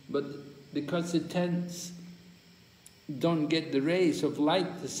things. But because the tents don't get the rays of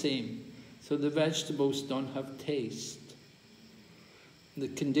light the same, so the vegetables don't have taste. The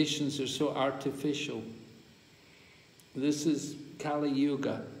conditions are so artificial. This is Kali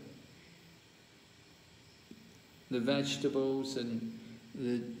Yuga. The vegetables and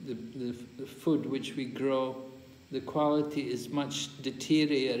the food which we grow, the quality is much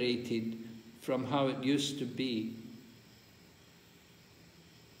deteriorated from how it used to be.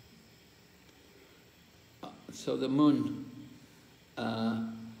 So the moon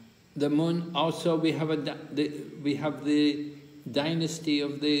also, we have the dynasty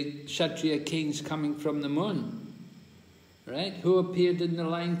of the Kshatriya kings coming from the moon, right? Who appeared in the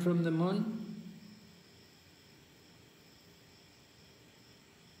line from the moon?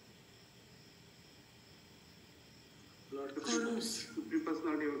 Lord Supreme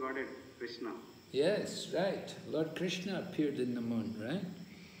Personality of Godhead, Krishna. Yes, right. Lord Krishna appeared in the moon, right?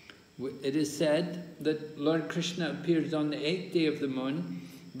 It is said that Lord Krishna appeared on the 8th day of the moon,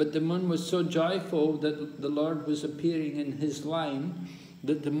 but the moon was so joyful that the Lord was appearing in his line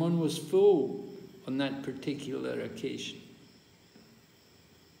that the moon was full on that particular occasion.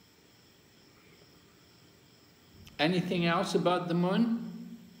 Anything else about the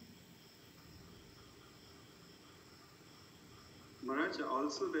moon? Maharaj,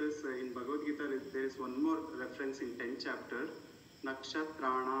 also there is in Bhagavad Gita, there is one more reference in 10th chapter,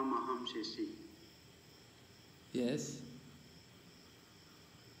 Nakshatrana Maham Sheshi. Yes.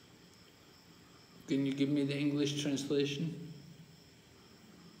 Can you give me the English translation?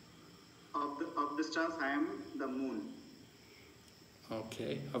 Of the stars, I am the moon.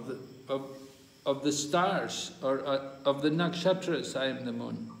 Okay. Of the stars, or of the nakshatras, I am the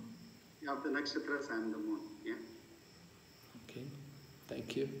moon. Yeah, of the nakshatras, I am the moon. Yeah. Okay.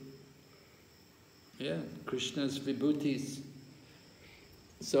 Thank you. Yeah, Krishna's vibhutis.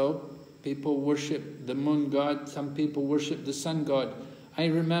 So people worship the moon god. Some people worship the sun god. I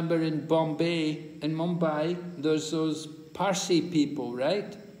remember in Mumbai, there's those Parsi people,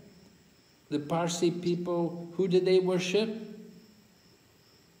 right? The Parsi people, who do they worship?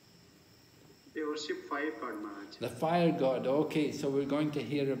 They worship fire god, Maharaj. The fire god, okay, so we're going to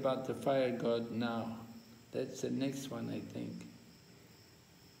hear about the fire god now. That's the next one, I think.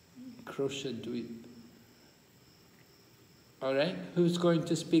 Krushadweep. All right, who's going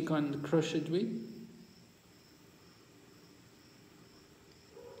to speak on the Krushadweep?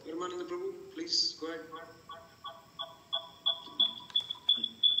 Nirmananda Prabhu, please go ahead.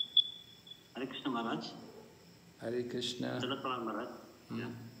 Hare Krishna Maharaj. Hare Krishna. Chandrapana Maharaj.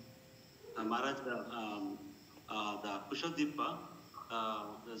 Yeah. Maharaj, the Kushadweepa,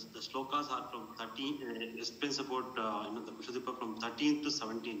 the shlokas are from 13, explains about the Kushadweepa from 13 to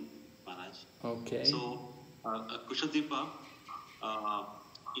 17, Maharaj. Okay. So, Kushadweepa,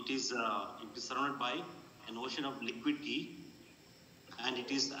 it is surrounded by an ocean of liquid ghee, and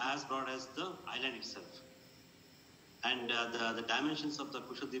it is as broad as the island itself. And the dimensions of the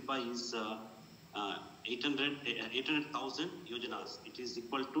Kushadweepa is 800,000 yojanas. It is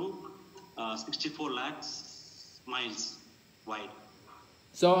equal to 64 lakhs miles wide.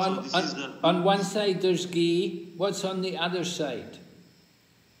 So on one side there's ghee. What's on the other side?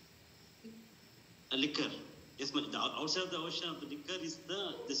 A liquor. Yes, but outside of the ocean of the liquor is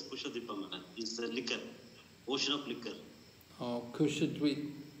this Kushadweepa, is the liquor, ocean of liquor. Oh,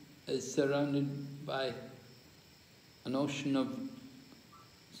 Kushadweep is surrounded by an ocean of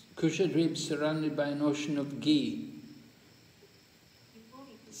surrounded by an ocean of ghee.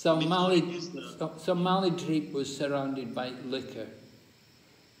 Somali Dweep was surrounded by liquor.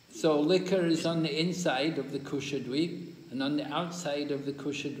 So liquor is on the inside of the Kushadweep, and on the outside of the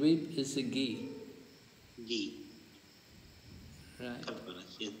Kushadweep is the ghee. Ghee. Right.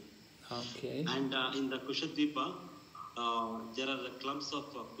 Yes. Okay. And in the Kushadweepa, there are clumps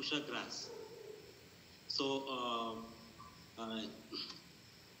of kusha grass. So,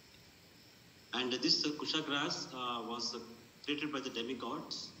 and this kusha grass was created by the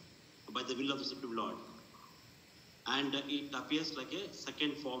demigods, by the will of the Supreme Lord. And it appears like a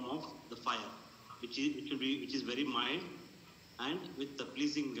second form of the fire, which is very mild and with the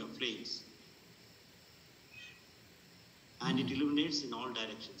pleasing flames. And it illuminates in all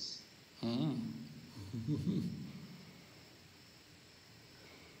directions.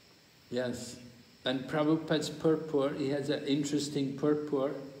 Yes. And Prabhupada's purport, he has an interesting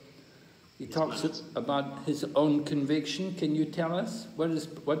purport. He talks about his own conviction. Can you tell us? What does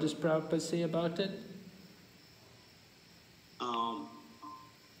Prabhupada say about it?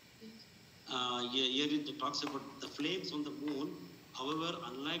 Here it talks about the flames on the moon, however,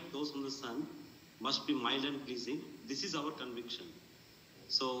 unlike those on the sun, must be mild and pleasing. This is our conviction.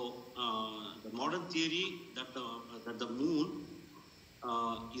 So, the modern theory that the moon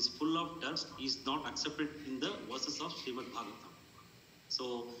is full of dust is not accepted in the verses of Srimad Bhagavatam.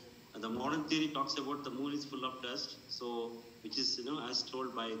 So, the modern theory talks about the moon is full of dust, so which is as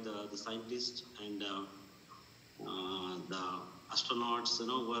told by the scientists and the astronauts,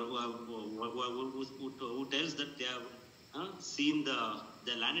 who tells that they have seen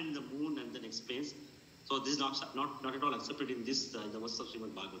they landed in the moon and then explains. So this is not at all accepted in this the verse of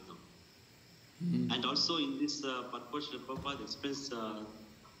Srimad Bhagavatam. And also in this purport, Prabhupada explains about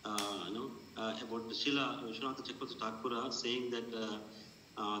Srila Vishwanath Chakravarti Thakura saying that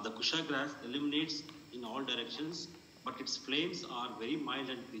the kusha grass illuminates in all directions, but its flames are very mild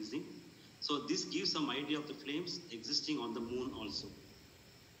and pleasing. So this gives some idea of the flames existing on the moon also.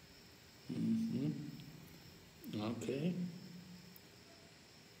 Okay.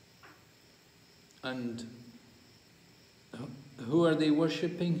 And who are they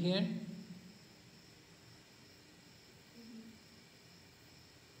worshipping here?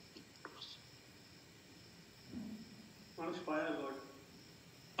 Fire god.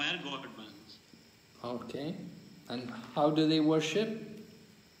 Fire god, man. Okay. And how do they worship?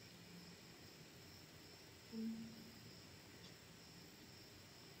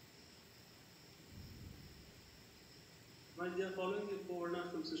 They are following the four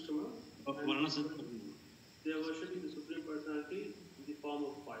Varnashram system. They are worshipping the Supreme Personality in the form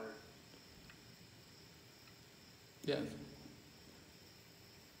of fire. Yes.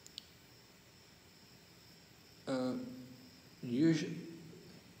 Usually,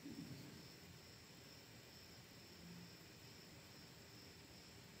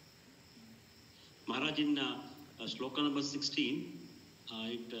 Maharaj, in shloka number 16,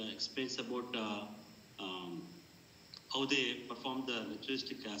 it explains about how they perform the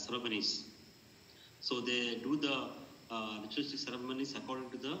ritualistic ceremonies. So they do the ritualistic ceremonies according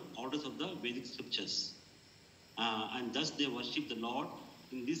to the orders of the Vedic scriptures. And thus they worship the Lord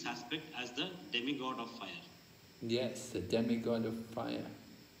in this aspect as the demigod of fire. Yes, the demigod of fire.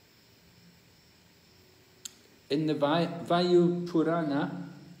 In the Vayu Purana,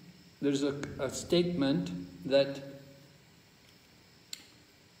 there's a statement that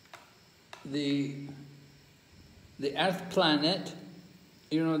the earth planet,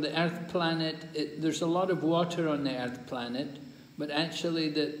 you know, the earth planet, there's a lot of water on the earth planet, but actually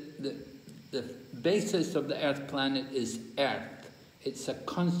the basis of the earth planet is earth. It's a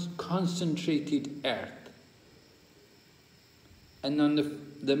concentrated earth. And on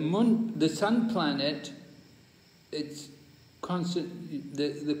the sun planet, it's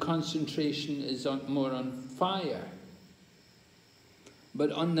the concentration is more on fire.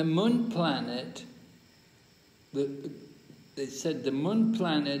 But on the moon planet, they said the moon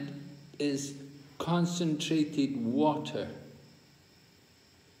planet is concentrated water.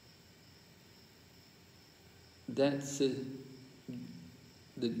 That's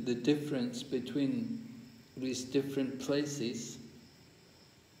the difference between these different places.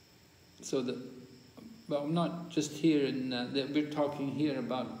 So well, not just here in, we're talking here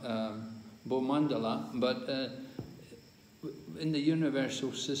about Bhomandala, but in the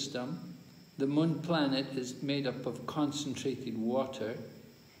universal system, the moon planet is made up of concentrated water,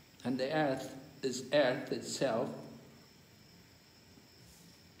 and the earth is earth itself,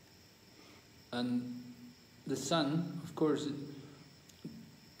 and the sun, of course,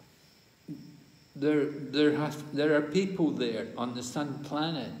 there are people there on the sun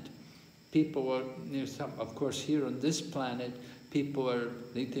planet. People are, of course, here on this planet,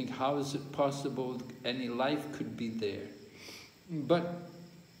 they think, how is it possible any life could be there? But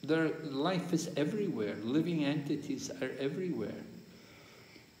life is everywhere. Living entities are everywhere.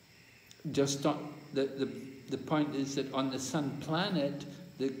 Just the point is that on the sun planet,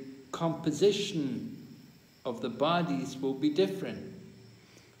 the composition of the bodies will be different.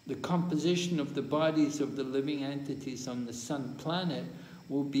 The composition of the bodies of the living entities on the sun planet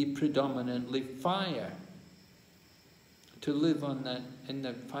will be predominantly fire. To live in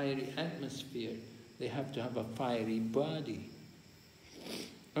that fiery atmosphere, they have to have a fiery body.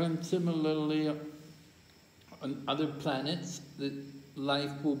 And similarly, on other planets, the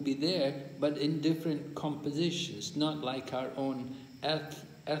life will be there, but in different compositions, not like our own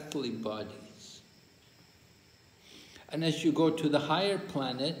earthly bodies. And as you go to the higher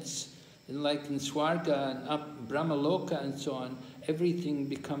planets, like in Swarga and up Brahmaloka and so on, everything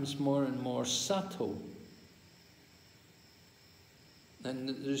becomes more and more subtle. And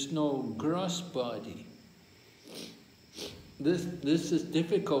there's no gross body. This is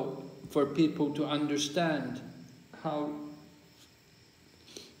difficult for people to understand how,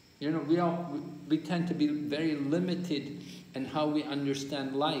 we tend to be very limited in how we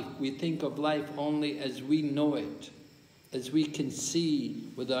understand life. We think of life only as we know it, as we can see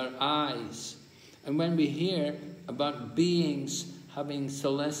with our eyes. And when we hear about beings having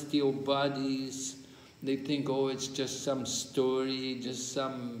celestial bodies, they think, oh, it's just some story, just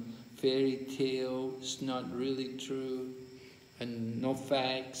some fairy tale, it's not really true, and no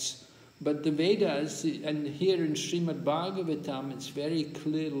facts. But the Vedas, and here in Srimad Bhagavatam, it's very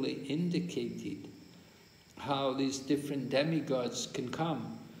clearly indicated how these different demigods can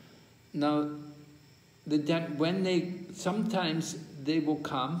come. Now, sometimes they will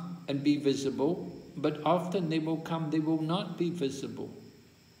come and be visible, but often they will come, they will not be visible.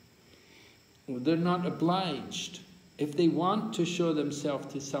 They're not obliged. If they want to show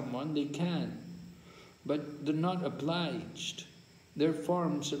themselves to someone, they can, but they're not obliged. Their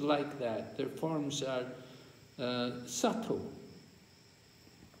forms are like that. Their forms are subtle.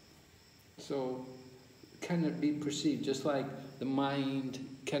 So, cannot be perceived, just like the mind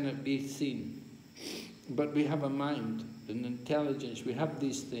cannot be seen. But we have a mind, an intelligence, we have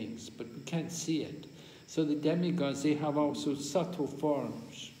these things, but we can't see it. So the demigods, they have also subtle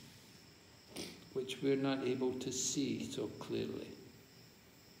forms, which we're not able to see so clearly.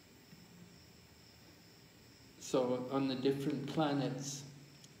 So on the different planets,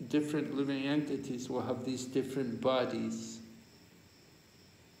 different living entities will have these different bodies.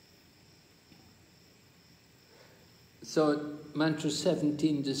 So Mantra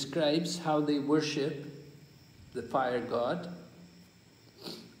 17 describes how they worship the fire god.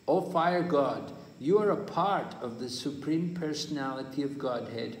 O fire god, you are a part of the Supreme Personality of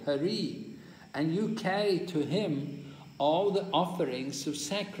Godhead, Hari, and you carry to him all the offerings of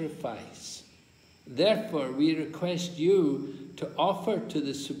sacrifice. Therefore, we request you to offer to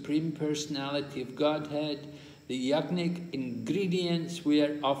the Supreme Personality of Godhead the yajnic ingredients we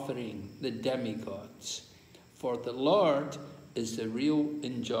are offering, the demigods. For the Lord is the real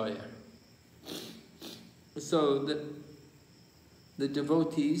enjoyer. So the the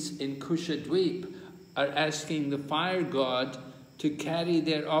devotees in Kushadweep are asking the fire god to carry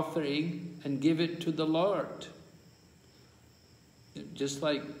their offering and give it to the Lord. Just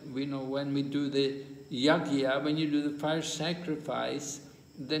like we know when we do the yajna, when you do the fire sacrifice,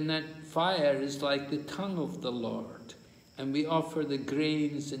 then that fire is like the tongue of the Lord. And we offer the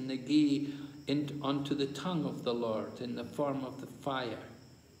grains and the ghee onto the tongue of the Lord in the form of the fire.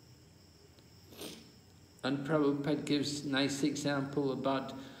 And Prabhupada gives a nice example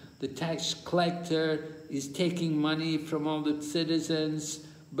about the tax collector is taking money from all the citizens,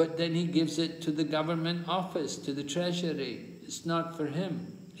 but then he gives it to the government office, to the treasury. It's not for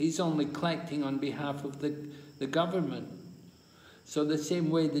him. He's only collecting on behalf of the government. So the same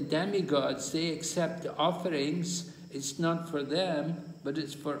way the demigods, they accept the offerings, it's not for them, but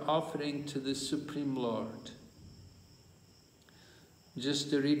it's for offering to the Supreme Lord. Just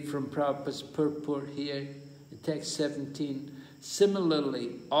to read from Prabhupada's purport here, text 17.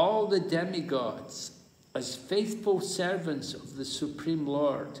 Similarly, all the demigods, as faithful servants of the Supreme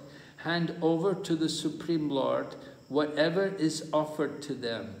Lord, hand over to the Supreme Lord whatever is offered to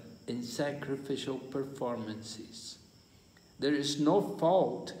them in sacrificial performances. There is no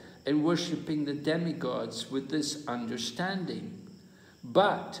fault in worshipping the demigods with this understanding,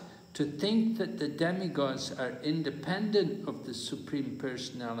 but to think that the demigods are independent of the Supreme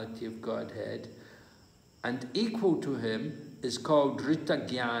Personality of Godhead and equal to Him is called Rita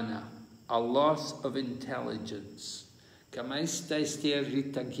Jnana, a loss of intelligence. Kamaistasya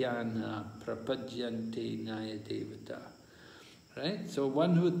Rita Jnana prapadyante naya devata. Right? So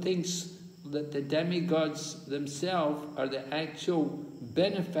one who thinks that the demigods themselves are the actual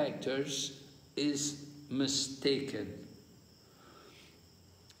benefactors is mistaken.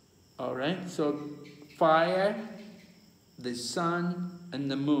 All right, so fire, the sun,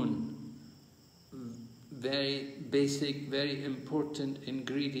 and the moon. Very basic, very important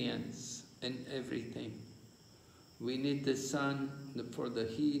ingredients in everything. We need the sun for the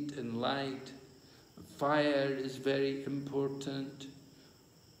heat and light. Fire is very important.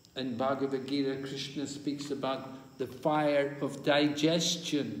 In Bhagavad Gita, Krishna speaks about the fire of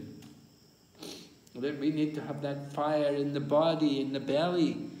digestion. That we need to have that fire in the body, in the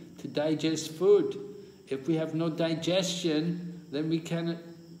belly, to digest food. If we have no digestion, then we cannot.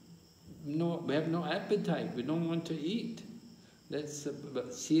 We have no appetite. We don't want to eat. That's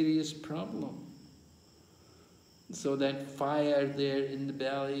a serious problem. So that fire there in the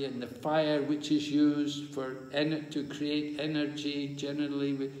belly, and the fire which is used to create energy.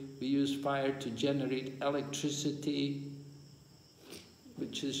 Generally, we use fire to generate electricity,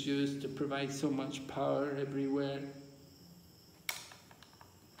 which is used to provide so much power everywhere.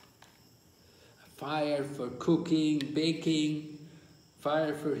 Fire for cooking, baking,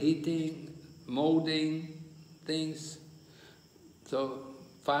 fire for heating, molding things. So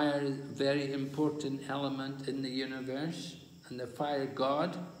fire is a very important element in the universe, and the fire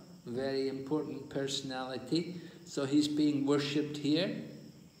god, very important personality. So he's being worshipped here.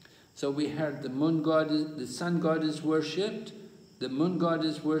 So we heard the moon god, the sun god is worshipped, the moon god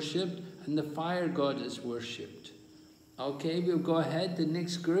is worshipped, and the fire god is worshipped. Okay, we'll go ahead. The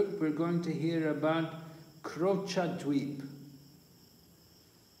next group, we're going to hear about Krochadweep.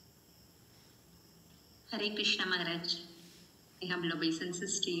 Hare Krishna Maharaj. I humble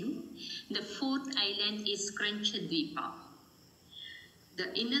obeisances to you. The fourth island is Kranchadweepa.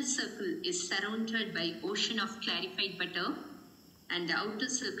 The inner circle is surrounded by ocean of clarified butter, and the outer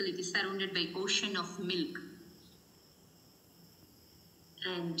circle it is surrounded by ocean of milk.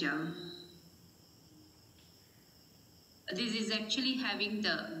 And this is actually having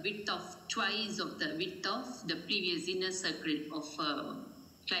the width of twice of the width of the previous inner circle of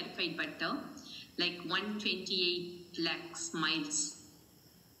clarified butter, like 128 lakhs miles.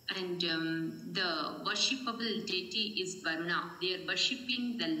 And the worshipable deity is Varuna. They are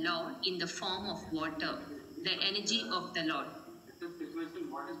worshipping the Lord in the form of water, the energy of the Lord. It's a situation,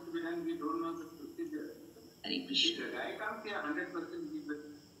 what is to be done, we don't know the procedure. Hare Krishna. I can't say 100% give it.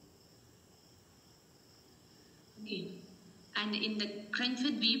 Okay. And in the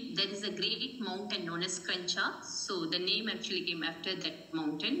Kranchadweep, there is a great mountain known as Krancha. So the name actually came after that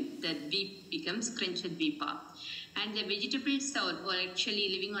mountain. The dweep becomes Kranchadweepa. And the vegetables were actually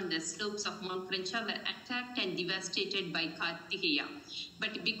living on the slopes of Mount Krancha were attacked and devastated by Kartikeya.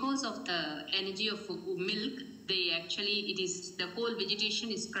 But because of the energy of milk, the whole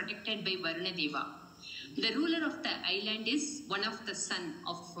vegetation is protected by Varuna Deva. The ruler of the island is one of the son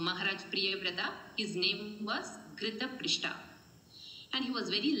of Maharaj Priyavrata. His name was Grita Prishta, and he was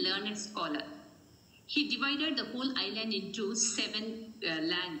very learned scholar. He divided the whole island into seven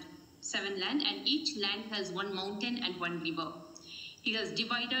land, and each land has one mountain and one river. He has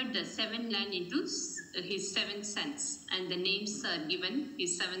divided the 7 land into his 7 sons, and the names are given.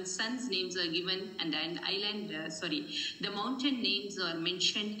 His 7 sons' names are given, and the mountain names are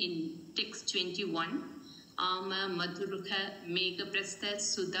mentioned in text 21. Ama, Madhurukha, Meghaprastha,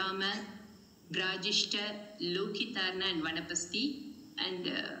 Sudama, Brajishta, Lokitarna, and Vanapasti.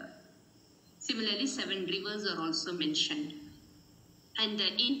 And similarly, 7 rivers are also mentioned. And the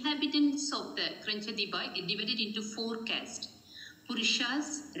inhabitants of the Kranchadipa are divided into 4 castes: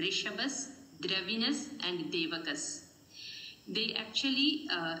 Purushas, Rishabhas, Dravinas, and Devakas. They actually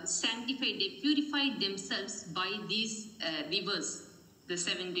sanctified, they purified themselves by these rivers, the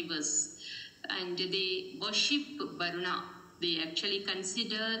 7 rivers. And they worship Varuna. They actually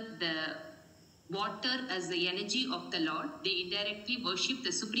consider the water as the energy of the Lord. They indirectly worship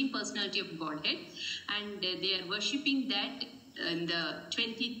the Supreme Personality of Godhead. And they are worshipping that in the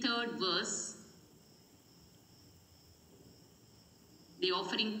 23rd verse. They are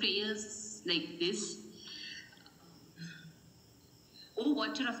offering prayers like this. O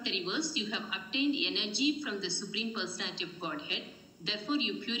water of the rivers, you have obtained energy from the Supreme Personality of Godhead. Therefore,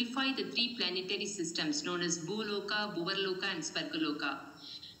 you purify the 3 planetary systems known as Bhuloka, Bhuvarloka, and Svargaloka.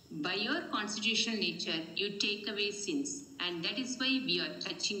 By your constitutional nature, you take away sins, and that is why we are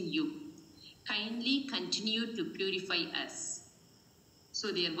touching you. Kindly continue to purify us.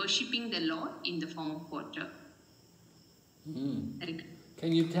 So they are worshipping the Lord in the form of water.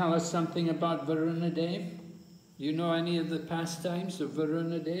 Can you tell us something about Varuna Dev? Do you know any of the pastimes of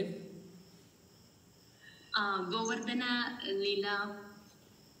Varuna Dev? Govardhana Leela,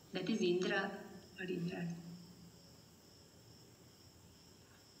 that is Indra. What Indra?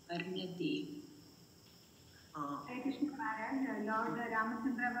 Varuna Dev. Hare Krishna Maharaj, Lord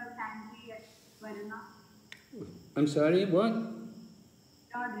Ramachandra was angry at Varuna. I'm sorry, what?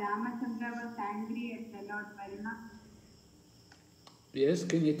 Lord Ramachandra was angry at Lord Varuna. Yes,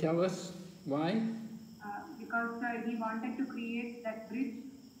 can you tell us why? Because he wanted to create that bridge,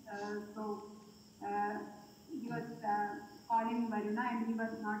 so he was calling Varuna and he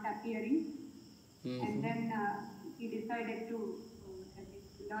was not appearing. And then he decided to,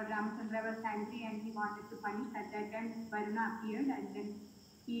 Lord Ramachandra was angry and he wanted to punish. At that time Varuna appeared, and then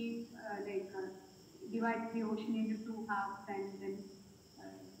he divided the ocean into 2 halves, and then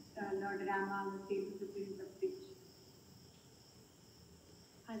Lord Rama was able to build the bridge.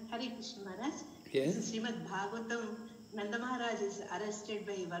 Hare Krishna Maharaj. Yes. Srimad Bhagavatam, Nanda Maharaj is arrested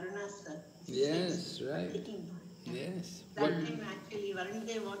by Varuna's. Yes, right. Yes. That time actually Varuna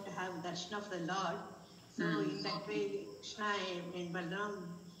they want to have darshan of the Lord. So in that way, Krishna and Balaram,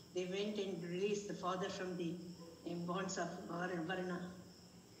 they went and released the father from the bonds of Varuna.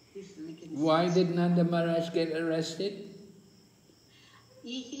 Why did Nanda Maharaj get arrested?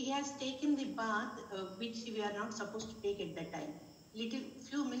 He has taken the bath, which we are not supposed to take at that time.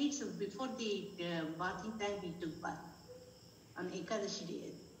 Few minutes before the bathing time, he took bath on Ekadashi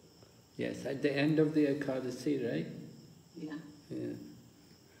day. Yes, at the end of the Ekadasi, right? Yeah. Yeah.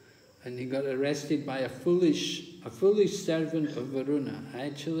 And he got arrested by a foolish servant of Varuna.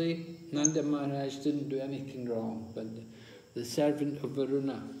 Actually, Nanda Maharaj didn't do anything wrong, but the servant of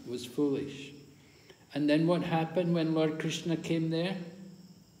Varuna was foolish. And then what happened when Lord Krishna came there?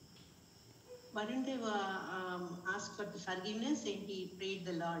 Varuna asked for the forgiveness and he prayed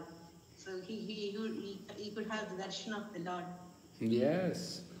the Lord. So he could have the darshan of the Lord.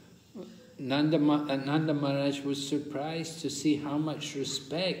 Yes. Nanda Maharaj was surprised to see how much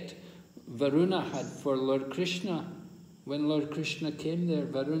respect Varuna had for Lord Krishna. When Lord Krishna came there,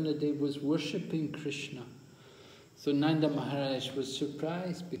 Varuna Dev was worshipping Krishna. So Nanda Maharaj was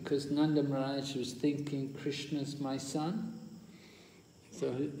surprised because Nanda Maharaj was thinking, Krishna's my son.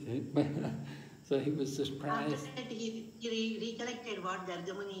 So he was surprised. After that, he recollected what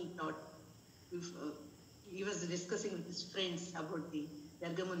Gargamuni thought. He was discussing with his friends about the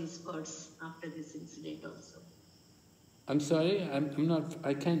Gargamuni's words after this incident also. I'm sorry,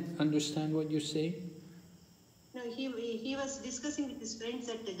 I can't understand what you're saying. No, he was discussing with his friends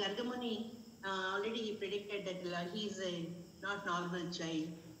that Gargamuni already he predicted that he is a not normal child.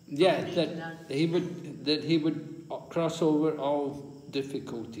 Yeah, that he would cross over all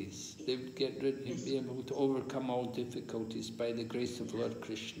difficulties. They would be able to overcome all difficulties by the grace of Lord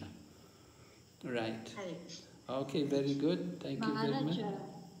Krishna. Right. Okay, very good. Thank you very much. Yes?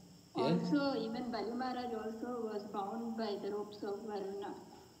 Also, even Bali Maharaj also was bound by the ropes of Varuna.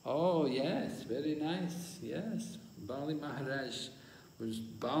 Oh, yes, very nice. Yes, Bali Maharaj was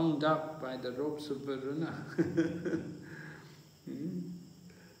bound up by the ropes of Varuna.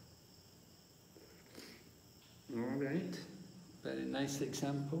 All right. Very nice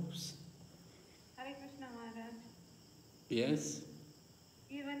examples. Hare Krishna Maharaj. Yes?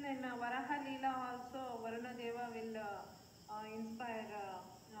 Even in Varaha Leela also, Varuna Deva will inspire,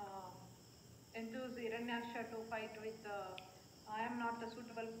 enthuse Hiranyasha to fight with, I am not the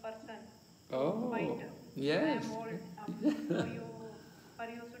suitable person to fight. Yes. I am old. For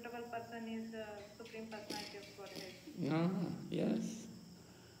you, suitable person is Supreme Personality of Godhead. Yes.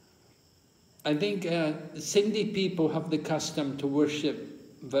 I think Sindhi people have the custom to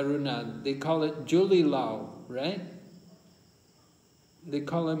worship Varuna. They call it Julilal, right? They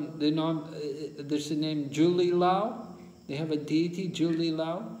call him, there's the name Julilal. They have a deity,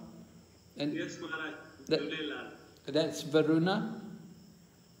 Julilal. And yes, Maharaj. Julilal. That's Varuna?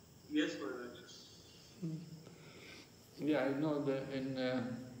 Yes, Maharaj. Yeah, I know that in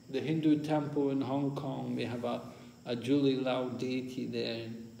the Hindu temple in Hong Kong, we have a Julilal deity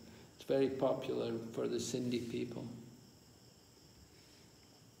there. It's very popular for the Sindhi people.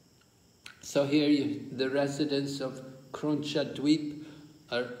 So here the residents of Kroncha Dweep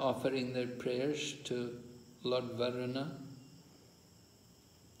are offering their prayers to Lord Varuna.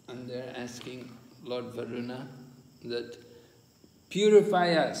 And they're asking Lord Varuna that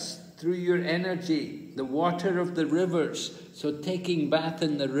purify us through your energy, the water of the rivers. So taking bath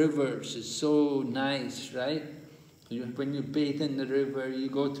in the rivers is so nice, right? When you bathe in the river, you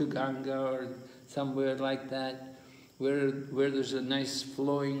go to Ganga or somewhere like that, where there's a nice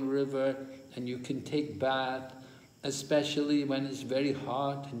flowing river and you can take bath, especially when it's very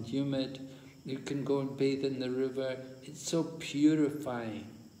hot and humid. You can go and bathe in the river. It's so purifying.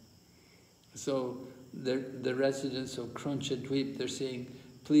 So the residents of Kroncha Dweep, they're saying,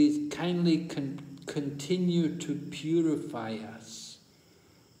 please kindly continue to purify us.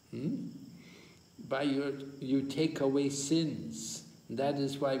 You take away sins. That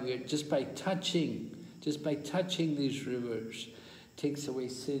is why we are, just by touching these rivers, takes away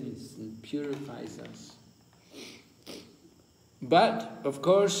sins and purifies us. But, of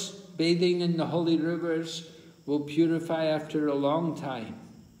course, bathing in the holy rivers will purify after a long time.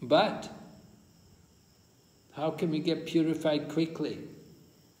 But, how can we get purified quickly?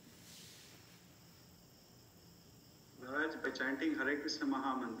 Maharaj, by chanting Hare Krishna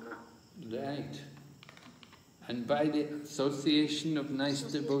Maha Mantra. Right. And by the association of nice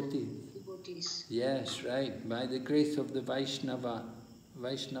devotees. Yes, right. By the grace of the Vaishnava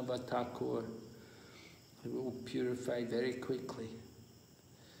Thakur, it will purify very quickly.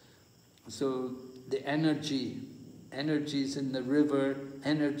 So the energies in the river,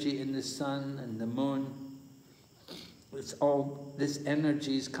 energy in the sun and the moon, this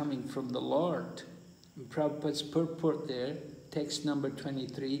energy is coming from the Lord. In Prabhupada's purport there, text number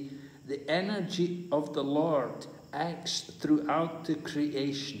 23, the energy of the Lord acts throughout the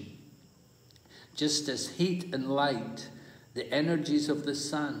creation. Just as heat and light, the energies of the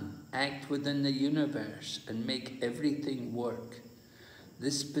sun act within the universe and make everything work.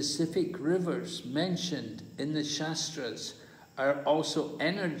 The specific rivers mentioned in the Shastras are also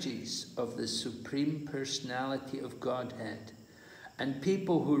energies of the Supreme Personality of Godhead, and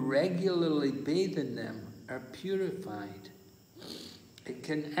people who regularly bathe in them are purified. It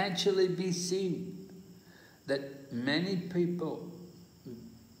can actually be seen that many people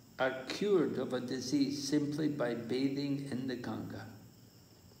are cured of a disease simply by bathing in the Ganga.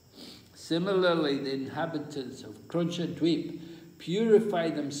 Similarly, the inhabitants of Kroncha Dweep purify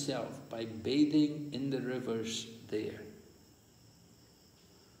themselves by bathing in the rivers there.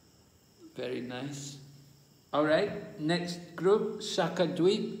 Very nice. All right, next group, Shaka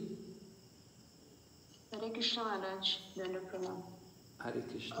Dweep. Hare Krishna Maharaj, Danda Pranam. Hare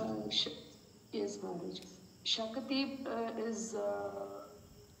Krishna. Yes, Maharaj. Shakadeep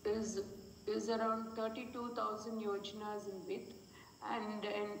is around 32,000 yojanas in width, and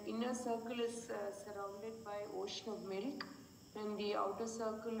an inner circle is surrounded by ocean of milk, and the outer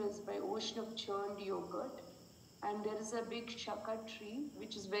circle is by ocean of churned yogurt. And there is a big shaka tree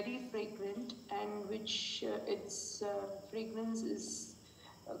which is very fragrant, and which its fragrance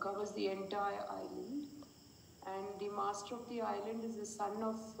covers the entire island. And the master of the island is the son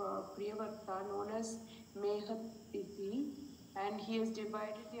of Priyavarta, known as Mehatithi, and he has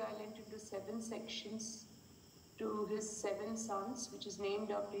divided the island into 7 sections to his 7 sons, which is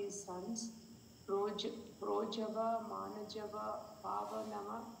named after his sons: Projava, Manajava,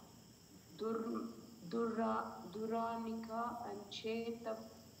 Pavanama, Duranika, and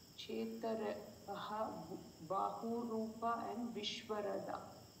Chetaraha, Bahurupa, and Vishwarada.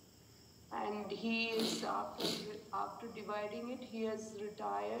 And he is, after dividing it, he has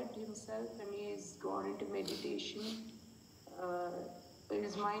retired himself and he has gone into meditation,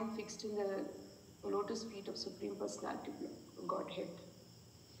 his mind fixed in the lotus feet of Supreme Personality of Godhead.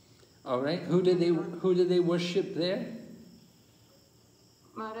 All right, who do they worship there?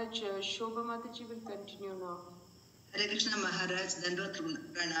 Maharaj, Shobha Mataji will continue now. Hare Krishna Maharaj, Dandrat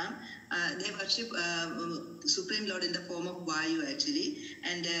Pranam. They worship Supreme Lord in the form of Vayu actually.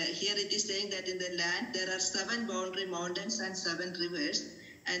 And here it is saying that in the land there are 7 boundary mountains and 7 rivers.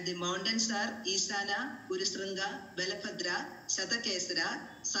 And the mountains are Isana, Purisringa, Belabhadra, Satakesara,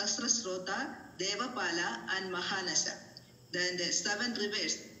 Sahasrasrota, Devapala and Mahanasa. Then the 7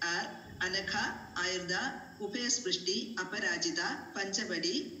 rivers are Anakha, Ayurda, Upayasprishti, Aparajita,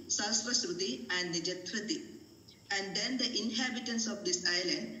 Panchavadi, Sahasrasruti and Nijathrati. And then the inhabitants of this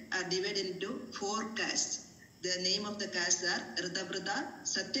island are divided into 4 castes. The name of the castes are Ritavrata,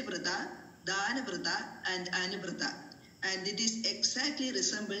 Satyavrata, Dhanavrata and Anuvrata. And it is exactly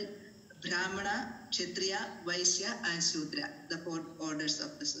resembled Brahmana, Kshatriya, Vaishya and Shudra, the 4 orders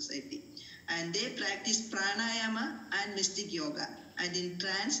of the society. And they practice pranayama and mystic yoga. And in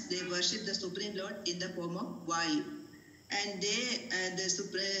trance, they worship the Supreme Lord in the form of Vayu. And they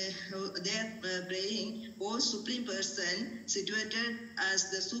are praying, O Supreme Person, situated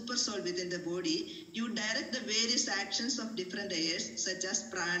as the super soul within the body, you direct the various actions of different airs, such as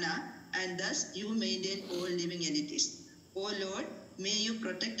prana, and thus you maintain all living entities. O Lord, may you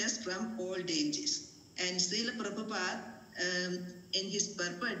protect us from all dangers. And Srila Prabhupada, in his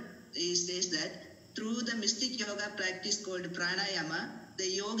purport, he says that through the mystic yoga practice called pranayama, the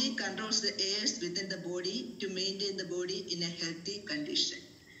yogi controls the airs within the body to maintain the body in a healthy condition.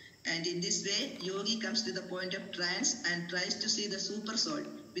 And in this way, yogi comes to the point of trance and tries to see the super soul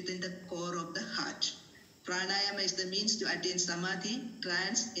within the core of the heart. Pranayama is the means to attain samadhi,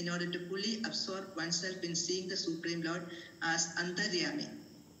 trance, in order to fully absorb oneself in seeing the Supreme Lord as Antaryami,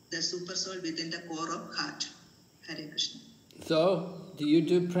 the super soul within the core of heart. Hare Krishna. So, do you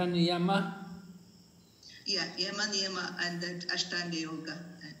do pranayama? Yeah, Yama Niyama and that Ashtanga Yoga.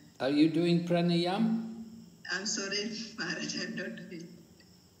 Are you doing pranayam? I'm sorry, Maharaj, I'm not doing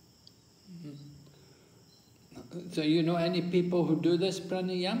it. So you know any people who do this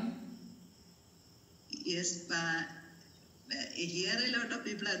pranayam? Yes, here a lot of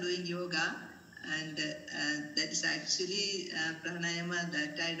people are doing yoga, and that is actually pranayama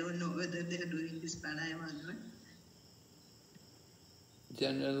that I don't know whether they are doing this pranayama or not.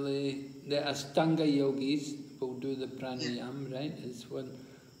 Generally, the Ashtanga yogis who do the pranayam, right? Is one,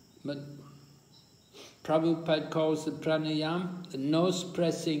 but Prabhupada calls the pranayam the nose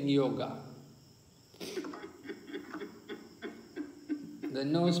pressing yoga. The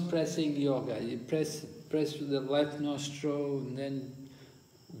nose pressing yoga. You press with the left nostril and then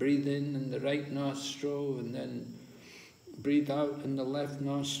breathe in the right nostril and then breathe out in the left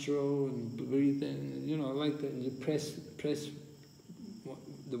nostril and breathe in, you know, like that. And you press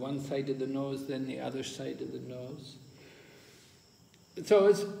the one side of the nose, then the other side of the nose. So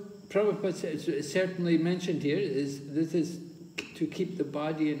as Prabhupada certainly mentioned here, this is to keep the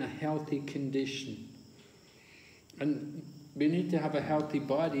body in a healthy condition. And we need to have a healthy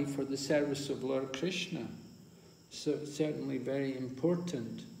body for the service of Lord Krishna. So certainly very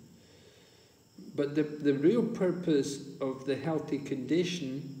important. But the real purpose of the healthy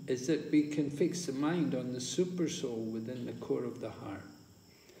condition is that we can fix the mind on the super soul within the core of the heart.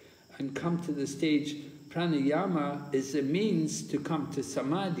 And come to the stage, pranayama is a means to come to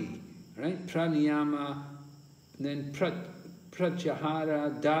samadhi, right? Pranayama, then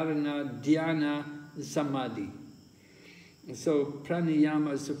pratyahara, dharana, dhyana, samadhi. And so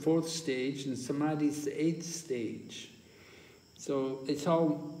pranayama is the 4th stage and samadhi is the 8th stage. So it's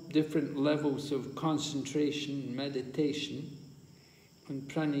all different levels of concentration, meditation, and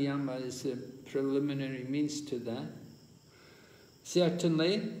pranayama is a preliminary means to that.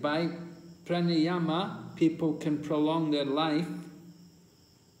 Certainly, by pranayama, people can prolong their life.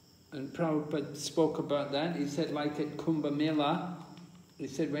 And Prabhupada spoke about that. He said, like at Kumbh Mela, he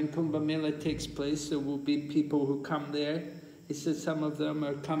said when Kumbh Mela takes place, there will be people who come there. He said some of them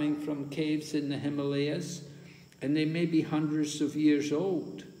are coming from caves in the Himalayas, and they may be hundreds of years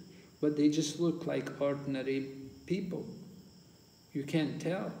old, but they just look like ordinary people. You can't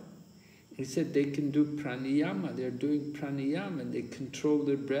tell. He said they can do pranayama, they're doing pranayama, and they control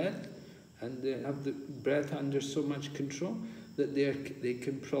their breath, and they have the breath under so much control that they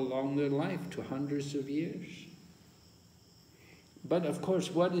can prolong their life to hundreds of years. But of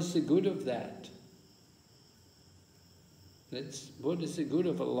course, what is the good of that? What is the good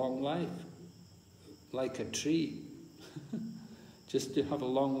of a long life? Like a tree. Just to have a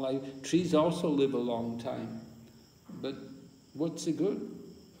long life. Trees also live a long time. But what's the good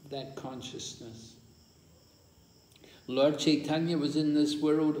of that consciousness? Lord Chaitanya was in this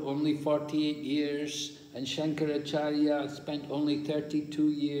world only 48 years, and Shankaracharya spent only 32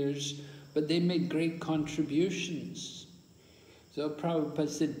 years, but they made great contributions. So Prabhupada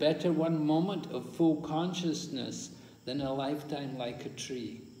said, better one moment of full consciousness than a lifetime like a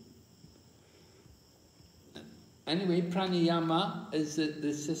tree. Anyway, pranayama is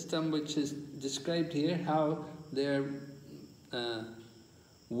the system which is described here, how they're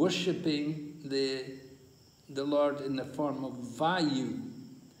worshipping the Lord in the form of Vayu.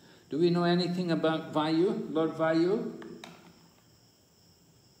 Do we know anything about Vayu, Lord Vayu?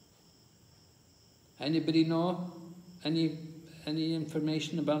 Anybody know any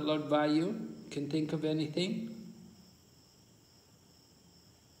information about Lord Vayu? Can think of anything?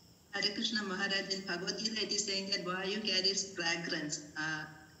 Hare Krishna Maharaj, in Bhagavad Gita it is saying that Vayu carries fragrance,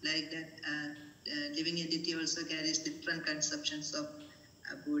 like that living entity also carries different conceptions of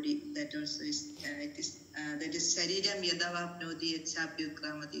body. That also is, that is Sharidam Yadavapnodi Echapyu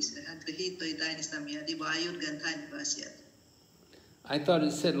Kramati Sraha Grihito Idani Samyadi Vayur Gandhani Vasyat. I thought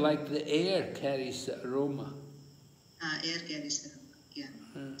it said like the air carries the aroma. Air carries the aroma, yeah.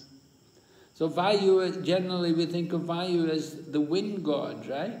 So Vayu, generally we think of Vayu as the wind god,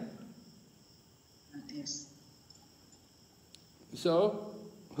 right? Yes. So,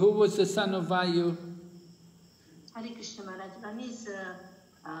 who was the son of Vayu? Hare Krishna Maharaj, one is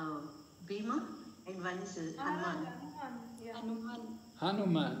Bhima and one is Hanuman.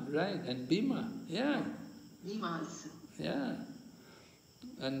 Hanuman, right, and Bhima, yeah. Bhima also. Yeah.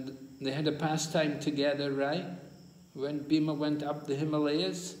 And they had a pastime together, right? When Bhima went up the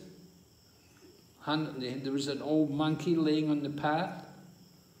Himalayas, there was an old monkey laying on the path.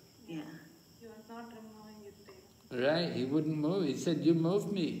 Yeah. He was not removing his tail. Right, he wouldn't move. He said, you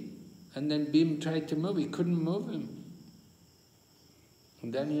move me. And then Bhima tried to move, he couldn't move him.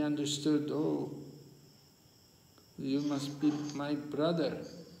 And then he understood, oh, you must be my brother.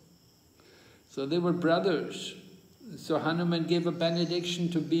 So they were brothers. So Hanuman gave a benediction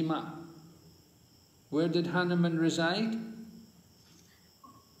to Bhima. Where did Hanuman reside?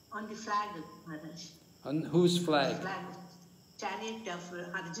 On the flag, Maharaj. On whose flag? The flag, chariot of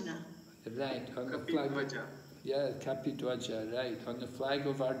Arjuna. Right, on the flag. Yeah, Kapidwaja, right, on the flag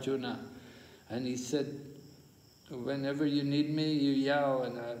of Arjuna. And he said, whenever you need me, you yell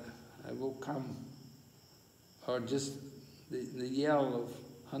and I will come. Or just the yell of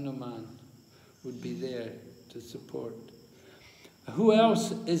Hanuman would be there to support. Who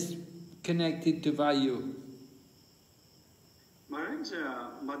else is connected to Vayu? Maharaj,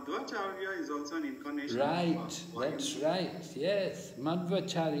 Madhvacharya is also an incarnation. Right, that's right, yes.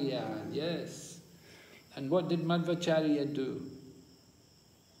 Madhvacharya, yes. And what did Madhvacharya do?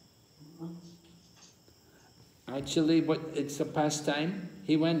 Actually, it's a pastime.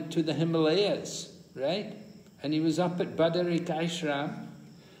 He went to the Himalayas, right? And he was up at Badarik Ashram.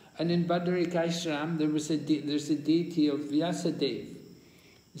 And in Badarik Ashram, there's a deity of Vyasadeva.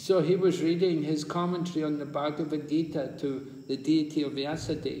 So he was reading his commentary on the Bhagavad Gita to the deity of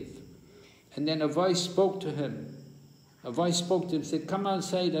Vyasadeva. And then a voice spoke to him. A voice spoke to him, said, come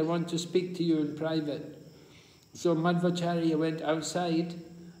outside, I want to speak to you in private. So Madhvacharya went outside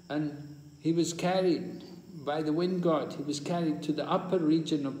and he was carried by the wind god. He was carried to the upper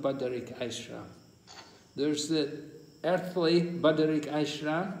region of Badarik Ashram. There's the earthly Badarik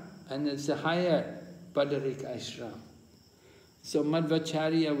Ashram and there's the higher Badarik Ashram. So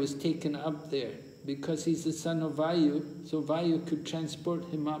Madhvacharya was taken up there because he's the son of Vayu, so Vayu could transport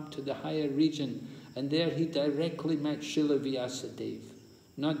him up to the higher region, and there he directly met Srila Vyasadeva.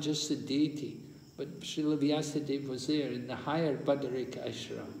 Not just the deity, but Srila Vyasadeva was there in the higher Badarik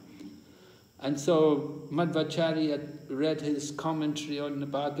Ashram. And so Madhvacharya read his commentary on the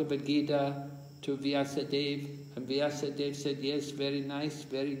Bhagavad Gita to Vyasadeva, and Vyasadeva said, yes, very nice,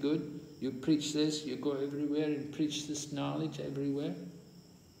 very good. You preach this, you go everywhere and preach this knowledge everywhere.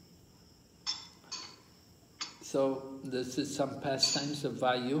 So this is some pastimes of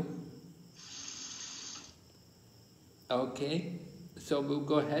Vayu. Okay, so we'll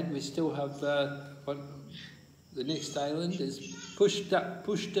go ahead. We still have, the next island is Pushta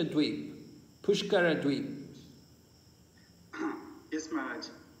Dweep, Pushkara Dweep. Yes, Maharaj.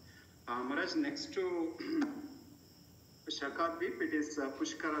 Maharaj, next to Shakadweep, it is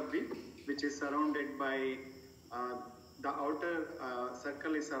Pushkara Dweep, which is surrounded by, the outer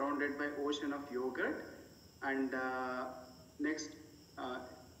circle is surrounded by ocean of yogurt, and next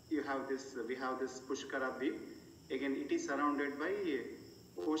we have this Pushkara Dweep. Again, it is surrounded by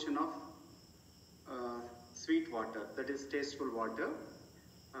ocean of sweet water, that is tasteful water.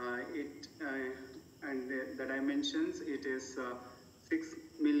 And the dimensions, it is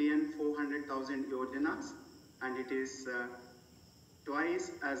 6,400,000 yojanas, and it is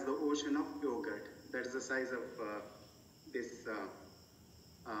twice as the ocean of yogurt. That is the size of this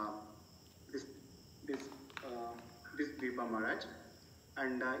Dvipa. Dvipa Maharaj.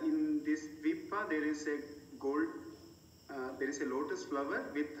 And in this Dvipa there is a lotus flower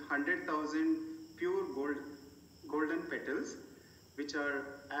with 100,000 pure golden petals, which are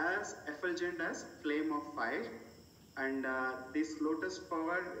as effulgent as flame of fire. And this lotus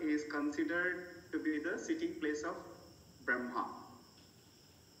flower is considered to be the sitting place of Brahma.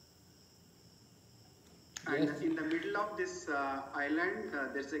 And in the middle of this island,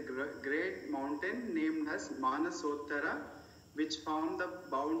 there's a great mountain named as Manasottara, which form the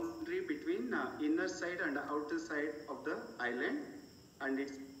boundary between inner side and outer side of the island. And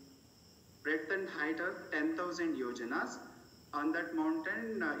its breadth and height are 10,000 yojanas. On that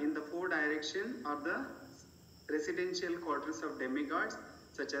mountain, in the 4 directions, are the residential quarters of demigods,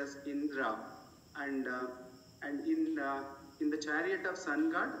 such as Indra. And in the chariot of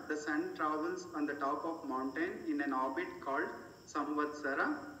sun god, the sun travels on the top of mountain in an orbit called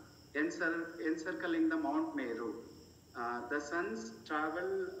Samvatsara, encircling the Mount Meru. The suns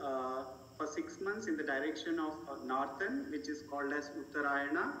travel for 6 months in the direction of northern, which is called as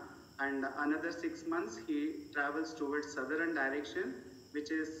Uttarayana, and another 6 months he travels towards southern direction,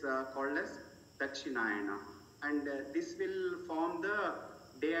 which is called as Dakshinayana. And this will form the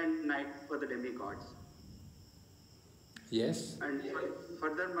day and night for the demigods. Yes. And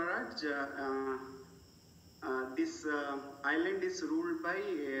further, Maharaj, this island is ruled by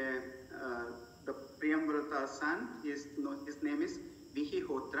the Priyamvrata's son. His name is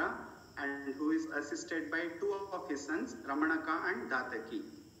Vihihotra, and who is assisted by 2 of his sons, Ramanaka and Dataki.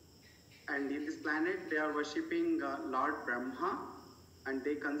 And in this planet, they are worshipping Lord Brahma, and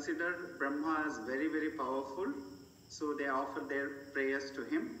they consider Brahma as very, very powerful. So they offer their prayers to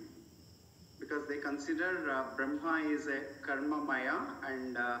him, because they consider Brahma is a karma maya,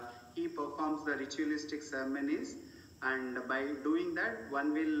 and he performs the ritualistic ceremonies, and by doing that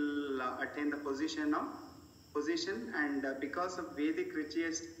one will attain the position, and because of Vedic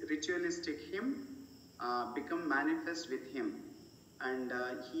ritualistic hymn become manifest with him, and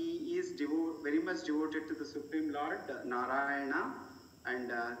he is very much devoted to the Supreme Lord Narayana,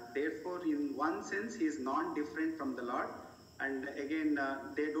 and therefore in one sense he is non-different from the Lord. And again,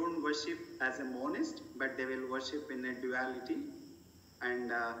 they don't worship as a monist, but they will worship in a duality.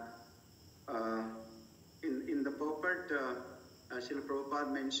 And in the purport, Srila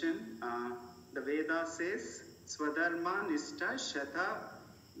Prabhupada mentioned, the Veda says, Swadharma Nishta Shata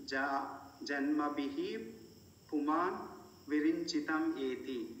Janmabihi Puman Virinchitam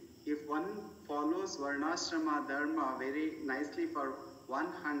Eti. If one follows Varnashrama Dharma very nicely for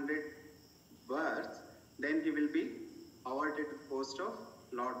 100 births, then he will be awarded the post of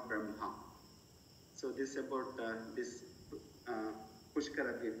Lord Brahma. So this is about this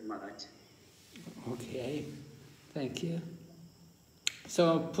Pushkara Dvipa Maharaj. Okay, thank you.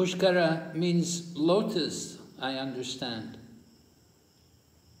 So Pushkara means lotus, I understand.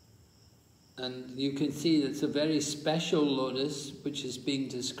 And you can see it's a very special lotus which is being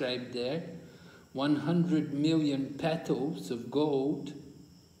described there. 100 million petals of gold.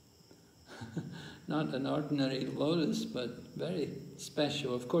 Not an ordinary lotus, but very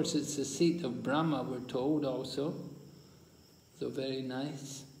special. Of course, it's the seat of Brahma, we're told also. So very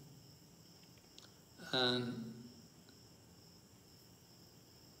nice. And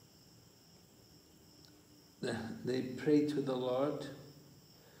they pray to the Lord.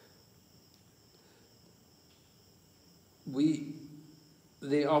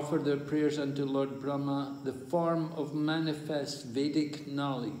 They offer their prayers unto Lord Brahma, the form of manifest Vedic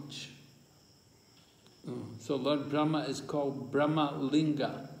knowledge. So Lord Brahma is called Brahma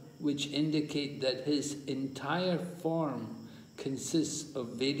Linga, which indicate that his entire form consists of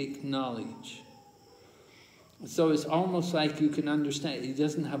Vedic knowledge. So it's almost like you can understand, he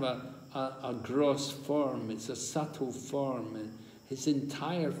doesn't have a gross form, it's a subtle form. And his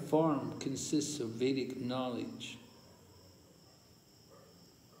entire form consists of Vedic knowledge.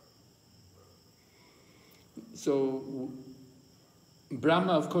 So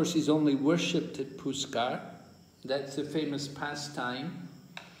Brahma, of course, is only worshipped at Pushkar. That's the famous pastime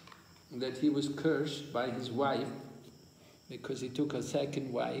that he was cursed by his wife because he took a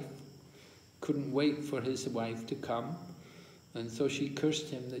second wife, couldn't wait for his wife to come, and so she cursed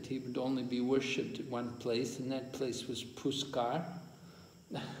him that he would only be worshipped at one place, and that place was Pushkar.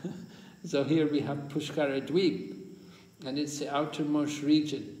 So here we have Pushkara Dweep, and it's the outermost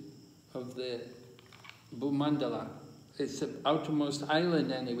region of the Bhumandala. It's the outermost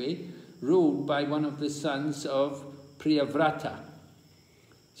island anyway, ruled by one of the sons of Priyavrata.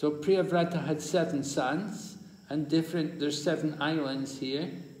 So Priyavrata had 7 sons, and there's 7 islands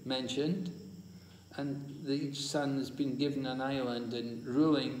here mentioned, and each son has been given an island and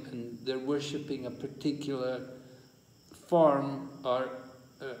ruling, and they're worshipping a particular form or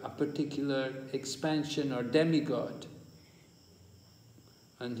a particular expansion or demigod.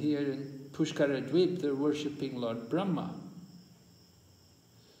 And here in Pushkara Dweep, they're worshipping Lord Brahma.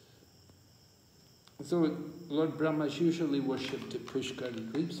 So Lord Brahma is usually worshipped at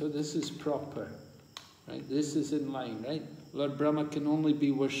Pushkara Dweep, so this is proper, right? This is in line, right? Lord Brahma can only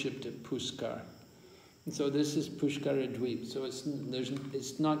be worshipped at Pushkar. And so this is Pushkara Dweep, so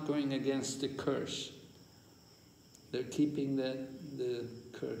it's not going against the curse. They're keeping the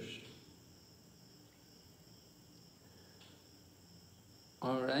curse.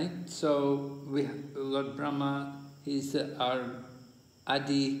 All right, so Lord Brahma, he's our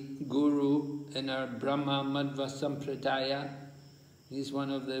Adi Guru in our Brahma Madhva Sampradaya. He's one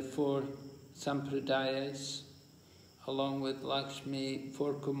of the 4 Sampradayas, along with Lakshmi,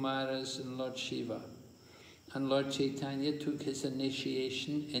 4 Kumaras, and Lord Shiva. And Lord Chaitanya took his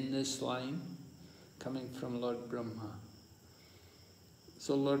initiation in this line, coming from Lord Brahma.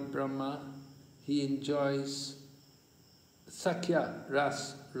 So Lord Brahma, he enjoys Sakya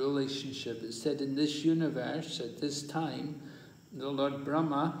Ras relationship. It said in this universe, at this time, the Lord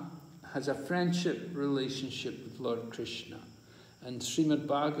Brahma has a friendship relationship with Lord Krishna. And Srimad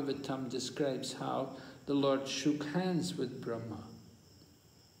Bhagavatam describes how the Lord shook hands with Brahma.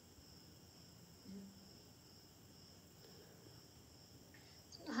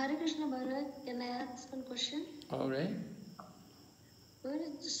 Hare Krishna Bharat, can I ask one question? All right.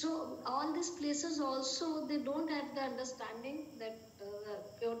 So all these places also, they don't have the understanding that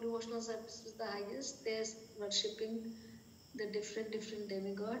pure devotional service is the highest. They're worshipping the different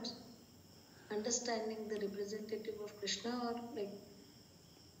demigods, understanding the representative of Krishna, or like...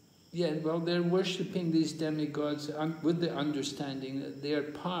 Yeah, well, they're worshipping these demigods with the understanding that they are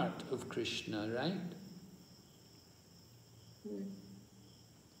part of Krishna, right?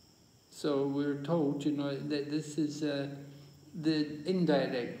 So we're told, you know, that this is the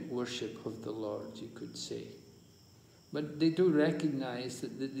indirect worship of the Lord, you could say. But they do recognize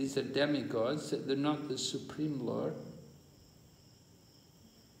that these are demigods, that they're not the Supreme Lord.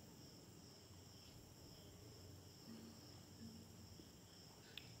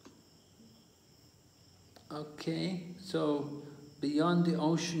 Okay, so beyond the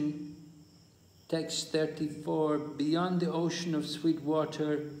ocean, text 34, beyond the ocean of sweet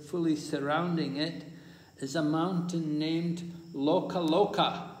water, fully surrounding it, is a mountain named Loka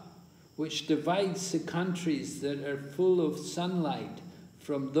Loka, which divides the countries that are full of sunlight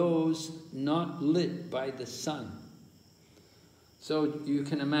from those not lit by the sun. So you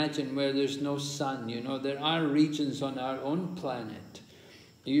can imagine where there's no sun, you know, there are regions on our own planet.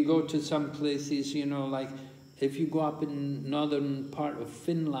 You go to some places, you know, like if you go up in northern part of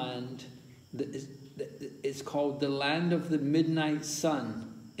Finland, it's called the land of the midnight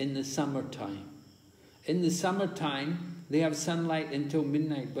sun in the summertime. In the summertime, they have sunlight until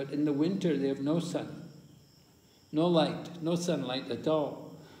midnight, but in the winter they have no sun. No light, no sunlight at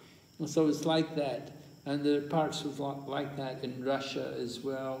all. So it's like that. And there are parts of like that in Russia as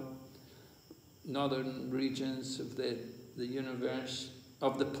well, northern regions of the universe,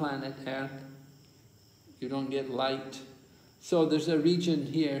 of the planet Earth. You don't get light. So there's a region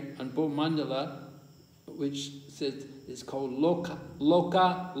here on Bhumandala which says it's called Loka,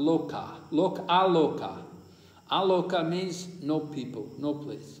 Loka, Loka, Aloka. Aloka means no people, no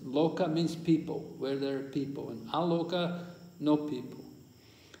place. Loka means people, where there are people. And Aloka, no people.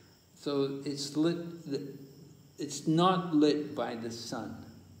 So it's lit, it's not lit by the sun.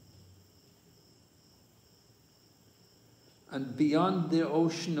 And beyond the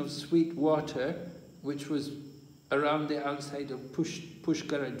ocean of sweet water, which was around the outside of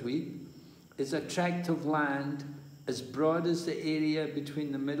Pushkara Dweep, is a tract of land as broad as the area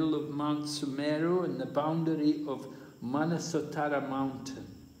between the middle of Mount Sumeru and the boundary of Manasotara Mountain.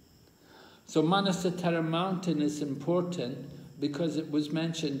 So Manasotara Mountain is important because it was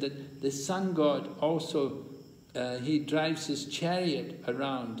mentioned that the sun god also, he drives his chariot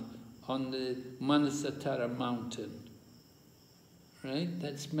around on the Manasotara Mountain. Right?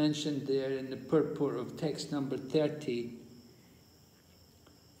 That's mentioned there in the purport of text number 30.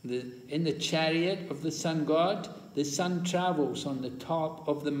 In the chariot of the sun god, the sun travels on the top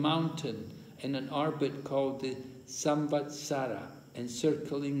of the mountain in an orbit called the Samvatsara,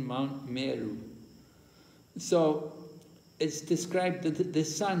 encircling Mount Meru. So it's described that the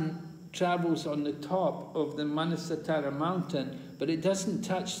sun travels on the top of the Manasotara mountain, but it doesn't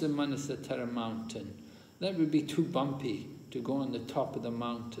touch the Manasotara mountain. That would be too bumpy to go on the top of the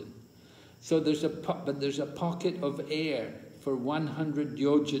mountain. So there's a pocket of air for 100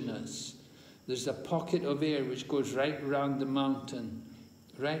 yojanas. There's a pocket of air which goes right around the mountain,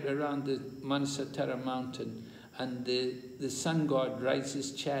 right around the Manasotara mountain. and the sun god rides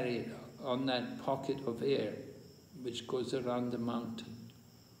his chariot on that pocket of air which goes around the mountain.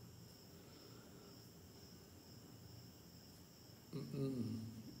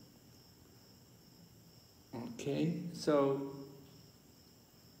 Okay, so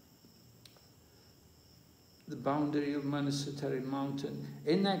the boundary of Manasutari mountain.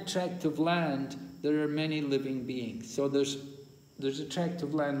 In that tract of land, there are many living beings. So there's a tract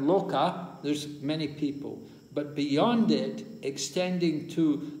of land, Loka, there's many people. But beyond it, extending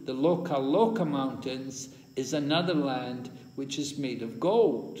to the Loka mountains, is another land which is made of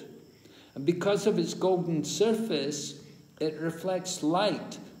gold. And because of its golden surface, it reflects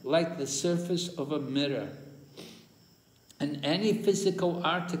light like the surface of a mirror. And any physical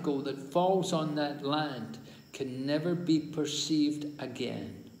article that falls on that land can never be perceived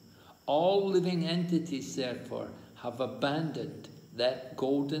again. All living entities, therefore, have abandoned that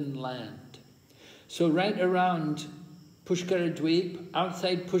golden land. So right around Pushkara Dweep,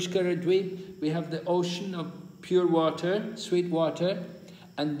 outside Pushkara Dweep, we have the ocean of pure water, sweet water,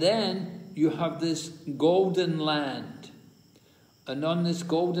 and then you have this golden land. And on this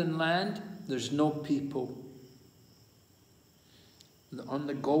golden land, there's no people. On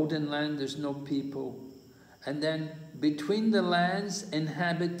the golden land, there's no people. And then between the lands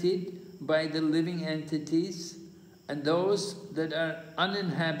inhabited by the living entities and those that are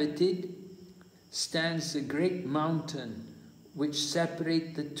uninhabited stands the great mountain which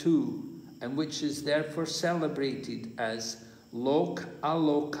separate the two and which is therefore celebrated as Lok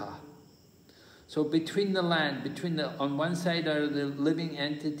Aloka. So between the land, on one side are the living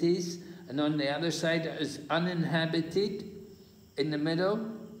entities and on the other side is uninhabited. In the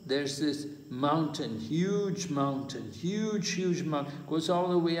middle, there's this mountain, huge mountain, huge mountain, goes all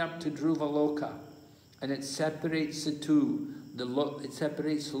the way up to Dhruvaloka, and it separates the two. It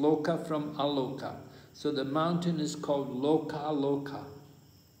separates Loka from Aloka. So the mountain is called Loka Aloka.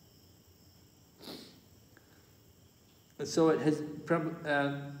 So it has,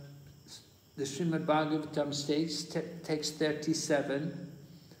 the Srimad Bhagavatam states, text 37,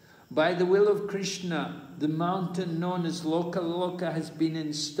 by the will of Krishna, the mountain known as Loka Loka has been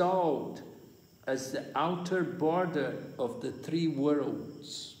installed as the outer border of the three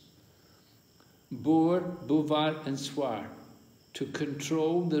worlds, Bhur, Bhuvar and Swar, to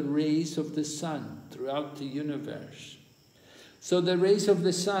control the rays of the sun throughout the universe. So the rays of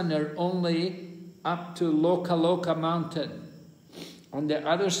the sun are only up to Loka Loka mountain. On the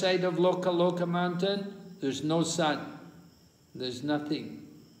other side of Loka Loka mountain, there's no sun, there's nothing.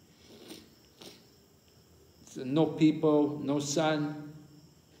 So no people, no sun,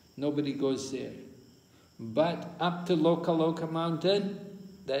 nobody goes there. But up to Loka Loka mountain,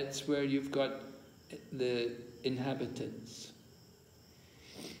 that's where you've got the inhabitants.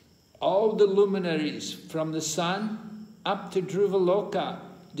 All the luminaries from the sun up to Dhruvaloka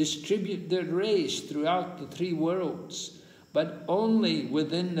distribute their rays throughout the three worlds, but only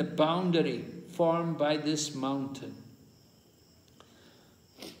within the boundary formed by this mountain.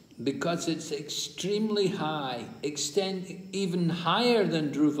 Because it's extremely high, extending even higher than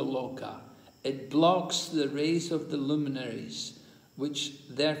Dhruvaloka, it blocks the rays of the luminaries, which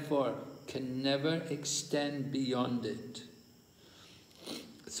therefore can never extend beyond it.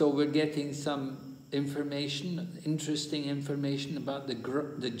 So we're getting some information, interesting information about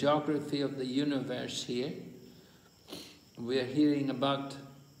the geography of the universe here. We're hearing about,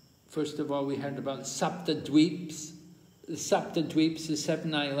 first of all, we heard about Saptadweeps. The Saptadweeps, the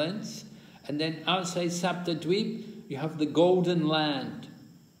 7 islands, and then outside Saptadweep you have the Golden Land,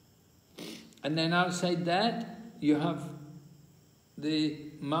 and then outside that you have the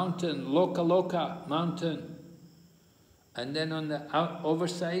mountain, Loka Loka mountain, and then on the other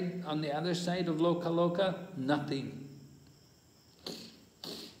side of Loka Loka, nothing.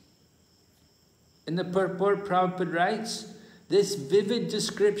 In the purport, Prabhupada writes, this vivid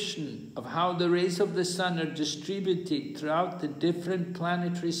description of how the rays of the sun are distributed throughout the different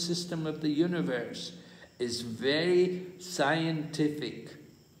planetary system of the universe is very scientific.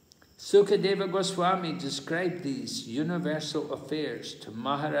 Sukadeva Goswami described these universal affairs to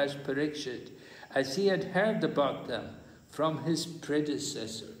Maharaj Parikshit as he had heard about them from his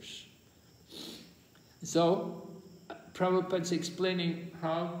predecessors. So, Prabhupada's explaining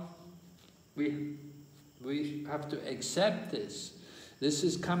how we have to accept this. This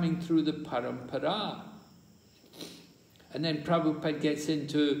is coming through the parampara. And then Prabhupada gets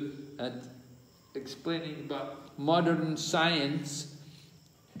into explaining about modern science.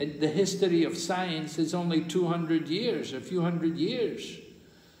 And the history of science is only 200 years, a few hundred years.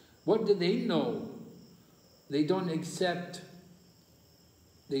 What do they know? They don't accept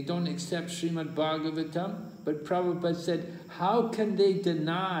They don't accept Srimad Bhagavatam, but Prabhupada said, how can they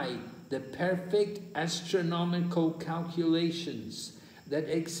deny the perfect astronomical calculations that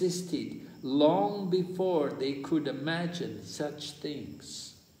existed long before they could imagine such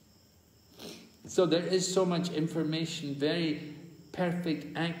things? So there is so much information, very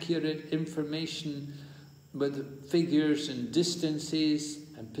perfect, accurate information with figures and distances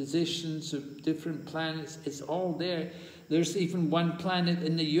and positions of different planets. It's all there. There's even one planet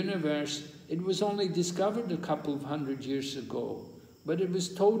in the universe. It was only discovered a couple of hundred years ago, but it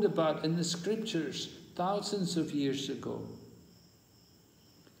was told about in the scriptures thousands of years ago.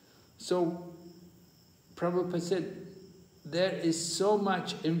 So Prabhupada said, there is so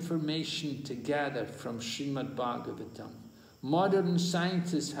much information to gather from Srimad Bhagavatam. Modern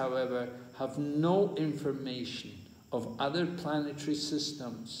scientists, however, have no information of other planetary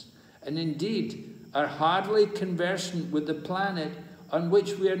systems, and indeed are hardly conversant with the planet on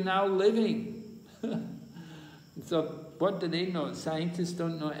which we are now living. So what do they know? Scientists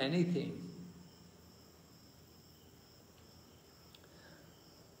don't know anything.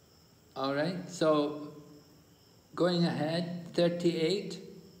 All right, so going ahead, 38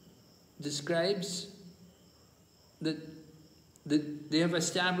 describes that they have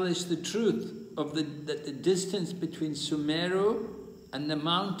established the truth of that the distance between Sumeru and the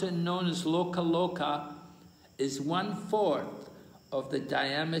mountain known as Lokaloka is 1/4 of the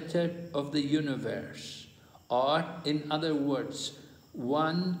diameter of the universe, or in other words,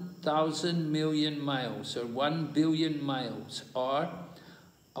 1,000 million miles, or 1 billion miles, or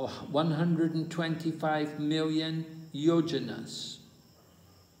 125 million yojanas.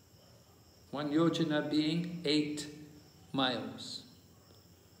 1 yojana being 8 miles.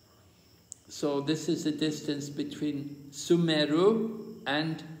 So this is the distance between Sumeru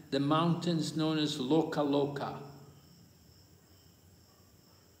and the mountains known as Lokaloka.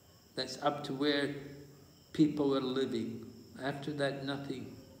 That's up to where people are living. After that,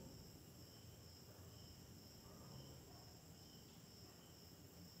 nothing.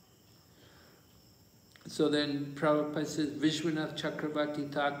 So then Prabhupada says, Vishwanath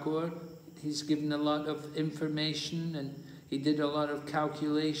Chakravarti Thakur, he's given a lot of information and he did a lot of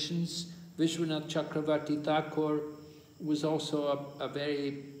calculations. Vishwanath Chakravarti Thakur was also a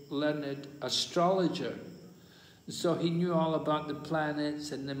very learned astrologer. So he knew all about the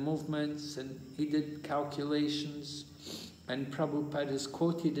planets and the movements, and he did calculations. And Prabhupada has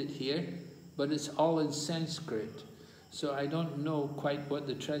quoted it here, but it's all in Sanskrit. So I don't know quite what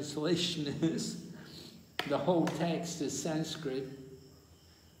the translation is. The whole text is Sanskrit.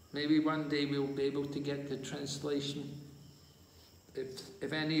 Maybe one day we'll be able to get the translation.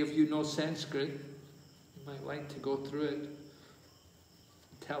 If any of you know Sanskrit, you might like to go through it.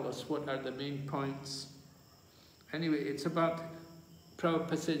 Tell us what are the main points. Anyway, it's about,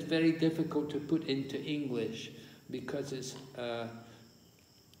 Prabhupada says it's very difficult to put into English because it's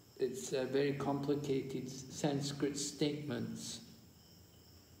very complicated Sanskrit statements.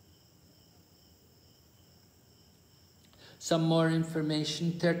 Some more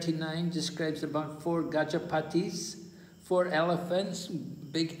information. 39 describes about 4 Gajapatis, 4 elephants,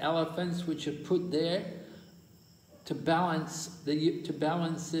 big elephants, which are put there to balance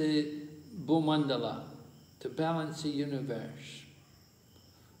the Bhumandala, to balance the universe.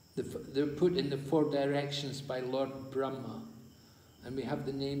 They're put in the 4 directions by Lord Brahma, and we have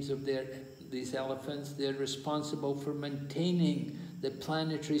the names of these elephants. They're responsible for maintaining the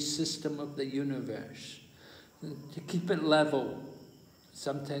planetary system of the universe, to keep it level.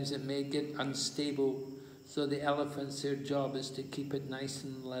 Sometimes it may get unstable, so the elephants, their job is to keep it nice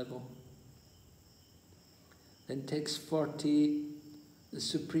and level. Then text 40, the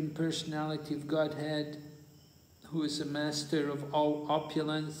Supreme Personality of Godhead, who is the master of all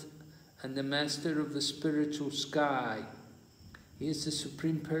opulence and the master of the spiritual sky. He is the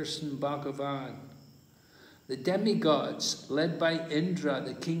Supreme Person, Bhagavan. The demigods, led by Indra,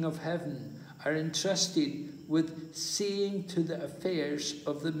 the King of Heaven, are entrusted with seeing to the affairs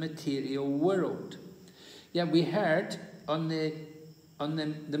of the material world. Yeah, we heard on the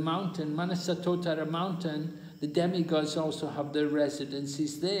mountain, Manasatotara mountain, the demigods also have their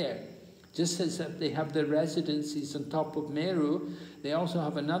residencies there. Just as they have their residencies on top of Meru, they also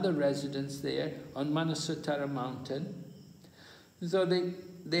have another residence there on Manasatara mountain. So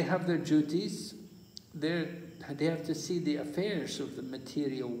they have their duties. They have to see the affairs of the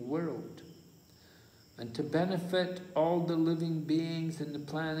material world. And to benefit all the living beings and the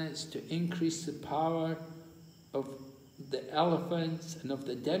planets, to increase the power of the elephants and of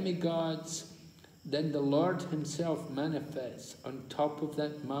the demigods, then the Lord himself manifests on top of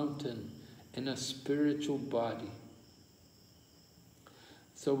that mountain in a spiritual body.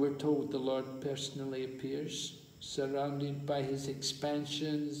 So we're told the Lord personally appears, surrounded by his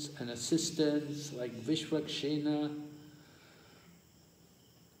expansions and assistants like Vishwakshena,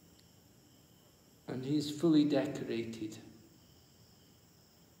 and he's fully decorated.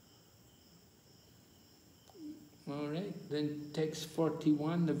 All right, then text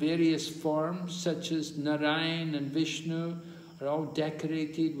 41, the various forms such as Narayan and Vishnu are all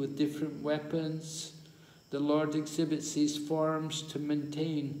decorated with different weapons. The Lord exhibits these forms to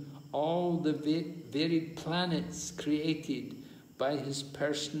maintain all the varied planets created by his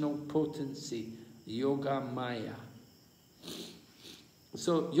personal potency, Yoga Maya.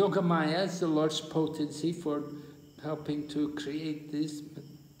 So Yoga Maya is the Lord's potency for helping to create this,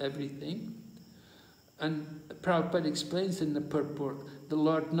 everything. And Prabhupada explains in the purport, the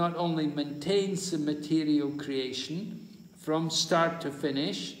Lord not only maintains the material creation from start to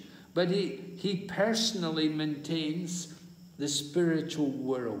finish, but he personally maintains the spiritual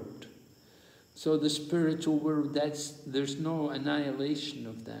world. So the spiritual world, there's no annihilation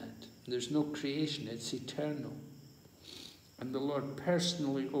of that. There's no creation, it's eternal. And the Lord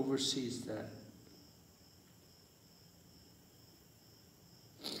personally oversees that.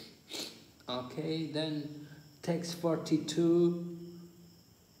 Okay, then text 42.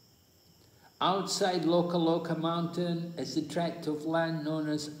 Outside Lokaloka mountain is the tract of land known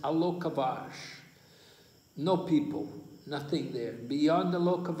as Alokavarsh. No people, nothing there. Beyond the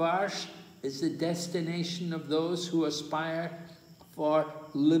Lokavarsh is the destination of those who aspire for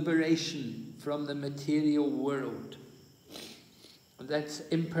liberation from the material world. That's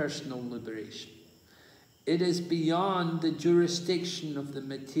impersonal liberation. It is beyond the jurisdiction of the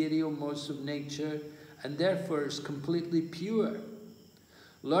material modes of nature and therefore is completely pure.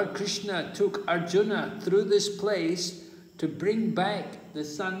 Lord Krishna took Arjuna through this place to bring back the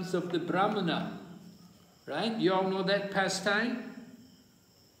sons of the Brahmana. Right? You all know that pastime?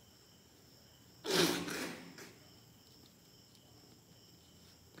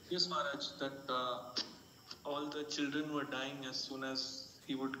 Yes, Maharaj, that all the children were dying as soon as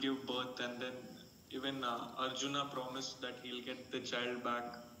he would give birth, and then even Arjuna promised that he'll get the child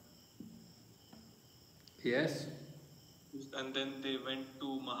back. Yes. And then they went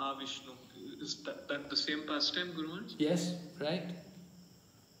to Mahavishnu. Is that the same pastime, Guru Maharaj? Yes, right.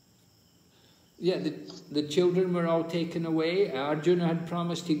 Yeah, the children were all taken away. Arjuna had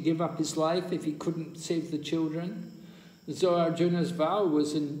promised he'd give up his life if he couldn't save the children. So Arjuna's vow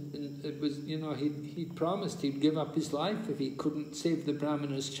was, he'd promised he'd give up his life if he couldn't save the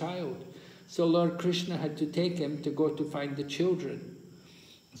Brahmana's child. So Lord Krishna had to take him to go to find the children.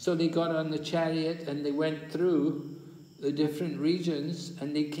 So they got on the chariot and they went through the different regions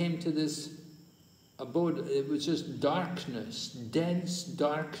and they came to this abode. It was just darkness, dense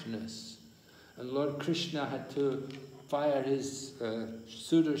darkness. And Lord Krishna had to fire his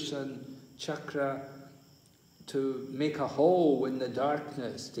Sudarshan chakra to make a hole in the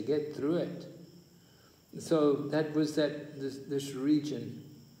darkness to get through it. So that was this region,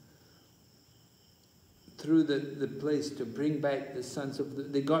 through the place to bring back the sons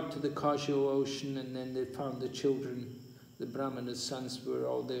of they got to the causal ocean and then they found the children, the Brahmana's sons were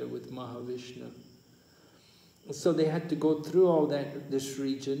all there with Mahavishnu. So they had to go through all this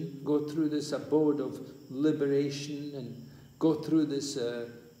region, go through this abode of liberation and go through this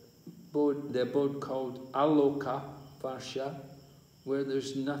the abode called Aloka Varsha, where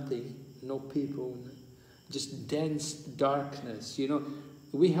there's nothing, no people, just dense darkness. You know,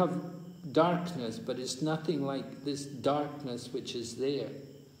 we have darkness, but it's nothing like this darkness which is there.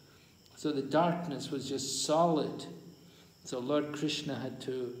 So the darkness was just solid. So Lord Krishna had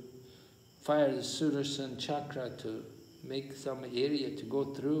to fire the Sudarshan chakra to make some area to go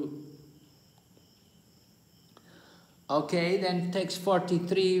through. Okay, then text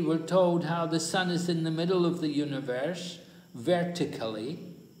 43, we're told how the sun is in the middle of the universe, vertically,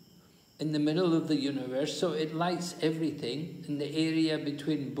 in the middle of the universe, so it lights everything in the area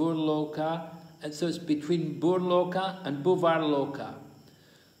between Burloka, and so it's between Burloka and Bhuvarloka,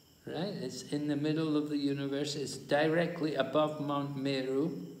 right? It's in the middle of the universe, it's directly above Mount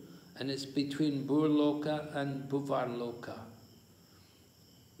Meru, and it's between Burloka and Bhuvarloka,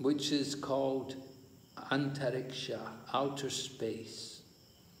 which is called Antariksha, outer space.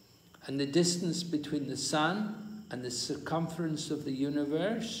 And the distance between the sun and the circumference of the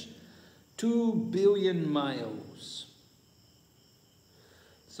universe, 2 billion miles.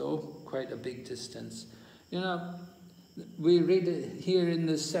 So, quite a big distance. You know, we read it here in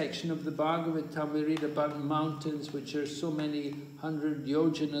this section of the Bhagavatam, we read about mountains which are so many 100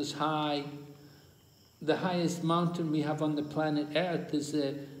 yojanas high. The highest mountain we have on the planet Earth is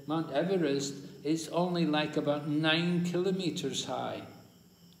Mount Everest. It's only like about 9 kilometers high.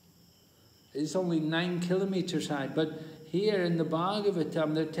 It's only 9 kilometers high, but here in the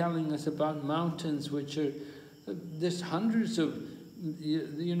Bhagavatam they're telling us about mountains which are, there's hundreds of,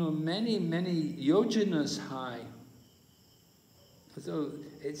 many yojanas high. So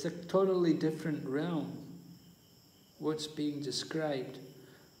it's a totally different realm, what's being described.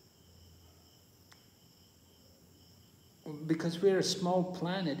 Because we're a small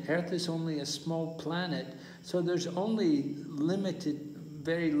planet, Earth is only a small planet, so there's only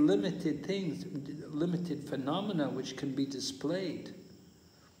very limited things, limited phenomena which can be displayed.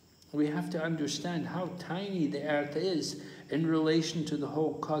 We have to understand how tiny the Earth is in relation to the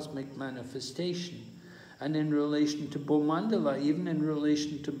whole cosmic manifestation. And in relation to Bhumandala, even in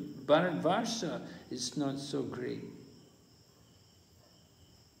relation to Bharatvarsha, it's not so great.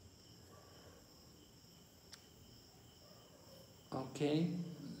 Okay,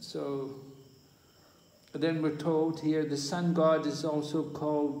 so then we're told here the sun god is also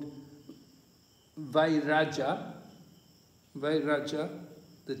called Vairaja,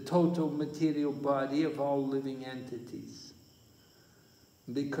 the total material body of all living entities.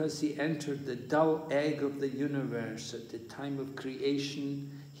 Because he entered the dull egg of the universe at the time of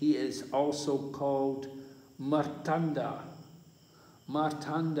creation, he is also called Martanda.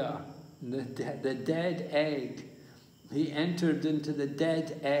 Martanda, the dead egg. He entered into the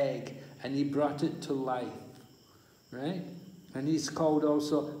dead egg and he brought it to life, right? And he's called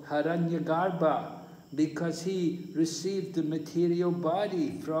also Hiranyagarbha because he received the material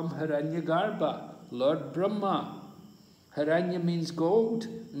body from Hiranyagarbha, Lord Brahma. Hiranya means gold,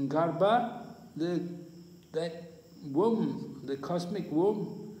 and Garbha, that womb, the cosmic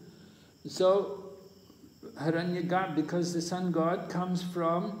womb. So, Hiranyagarbha, because the sun god comes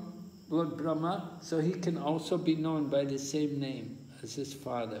from Lord Brahma, so he can also be known by the same name as his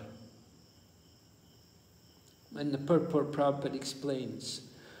father. And the Purport Prabhupada explains,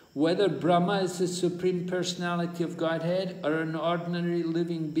 whether Brahma is the Supreme Personality of Godhead or an ordinary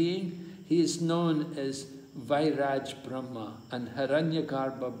living being, he is known as Vairaj Brahma and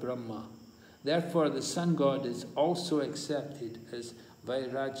Hiranyagarbha Brahma. Therefore, the sun god is also accepted as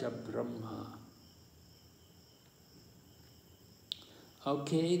Vairaja Brahma.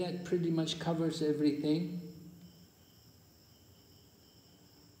 Okay, that pretty much covers everything.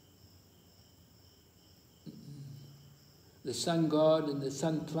 The sun god and the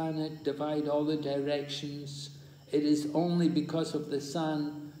sun planet divide all the directions. It is only because of the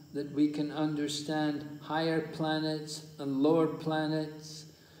sun that we can understand higher planets and lower planets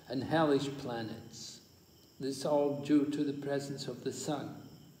and hellish planets. This is all due to the presence of the sun,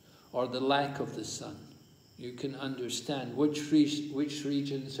 or the lack of the sun. You can understand which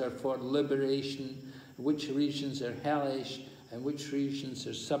regions are for liberation, which regions are hellish, and which regions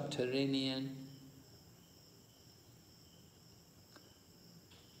are subterranean.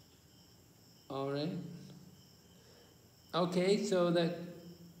 All right? Okay, so that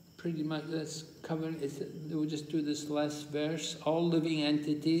pretty much that's covered. We'll just do this last verse. All living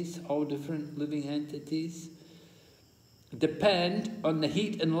entities, all different living entities, depend on the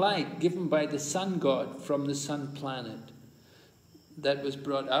heat and light given by the sun god from the sun planet. That was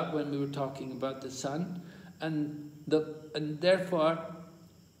brought up when we were talking about the sun. And therefore,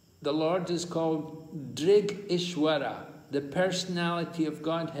 the Lord is called Drig Ishwara, the personality of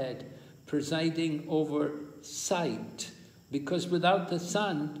Godhead, presiding over sight. Because without the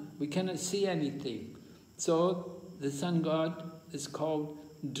sun, we cannot see anything. So the sun god is called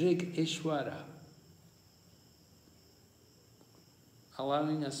Drig Ishwara,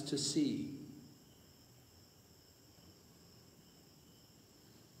 allowing us to see.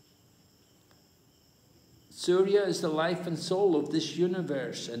 Surya is the life and soul of this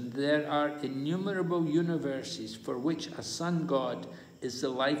universe, and there are innumerable universes for which a sun god is the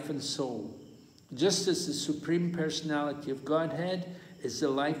life and soul. Just as the Supreme Personality of Godhead is the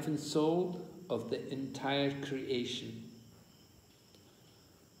life and soul of the entire creation.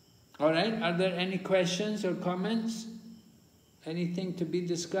 All right, are there any questions or comments? Anything to be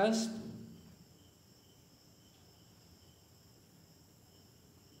discussed?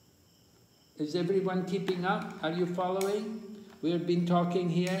 Is everyone keeping up? Are you following? We have been talking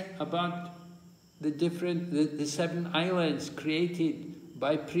here about the 7 islands created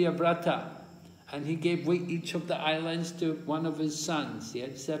by Priyavrata. And he gave each of the islands to one of his sons. He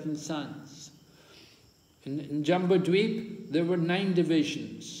had 7 sons. In Jambudvip, there were 9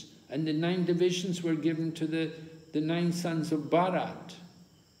 divisions. And the 9 divisions were given to the 9 sons of Bharat.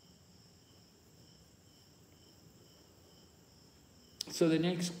 So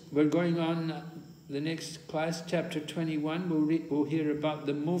we're going on the next class, chapter 21. We'll hear about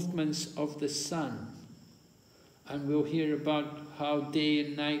the movements of the sun. And we'll hear about how day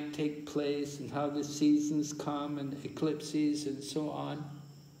and night take place and how the seasons come and eclipses and so on.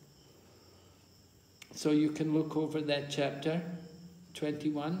 So you can look over that chapter,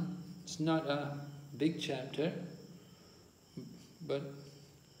 21. It's not a big chapter, but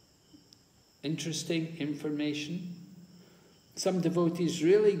interesting information. Some devotees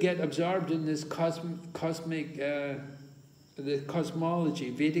really get absorbed in this cosmic, the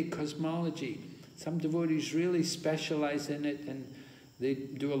cosmology, Vedic cosmology. Some devotees really specialize in it, and they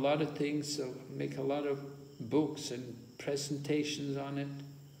do a lot of things, so make a lot of books and presentations on it.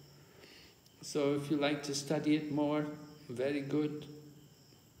 So if you like to study it more, very good.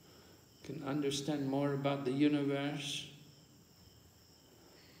 You can understand more about the universe.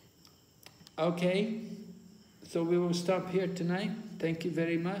 Okay, so we will stop here tonight. Thank you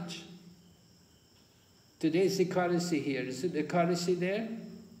very much. Today's Ekadasi here. Is it Ekadasi there?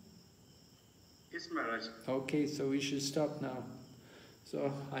 Yes, Maharaj. Okay, so we should stop now.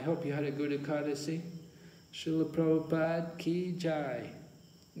 So I hope you had a good Ekadasi. Srila Prabhupada ki jai.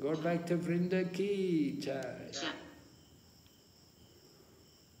 Go back to Vrinda ki jai.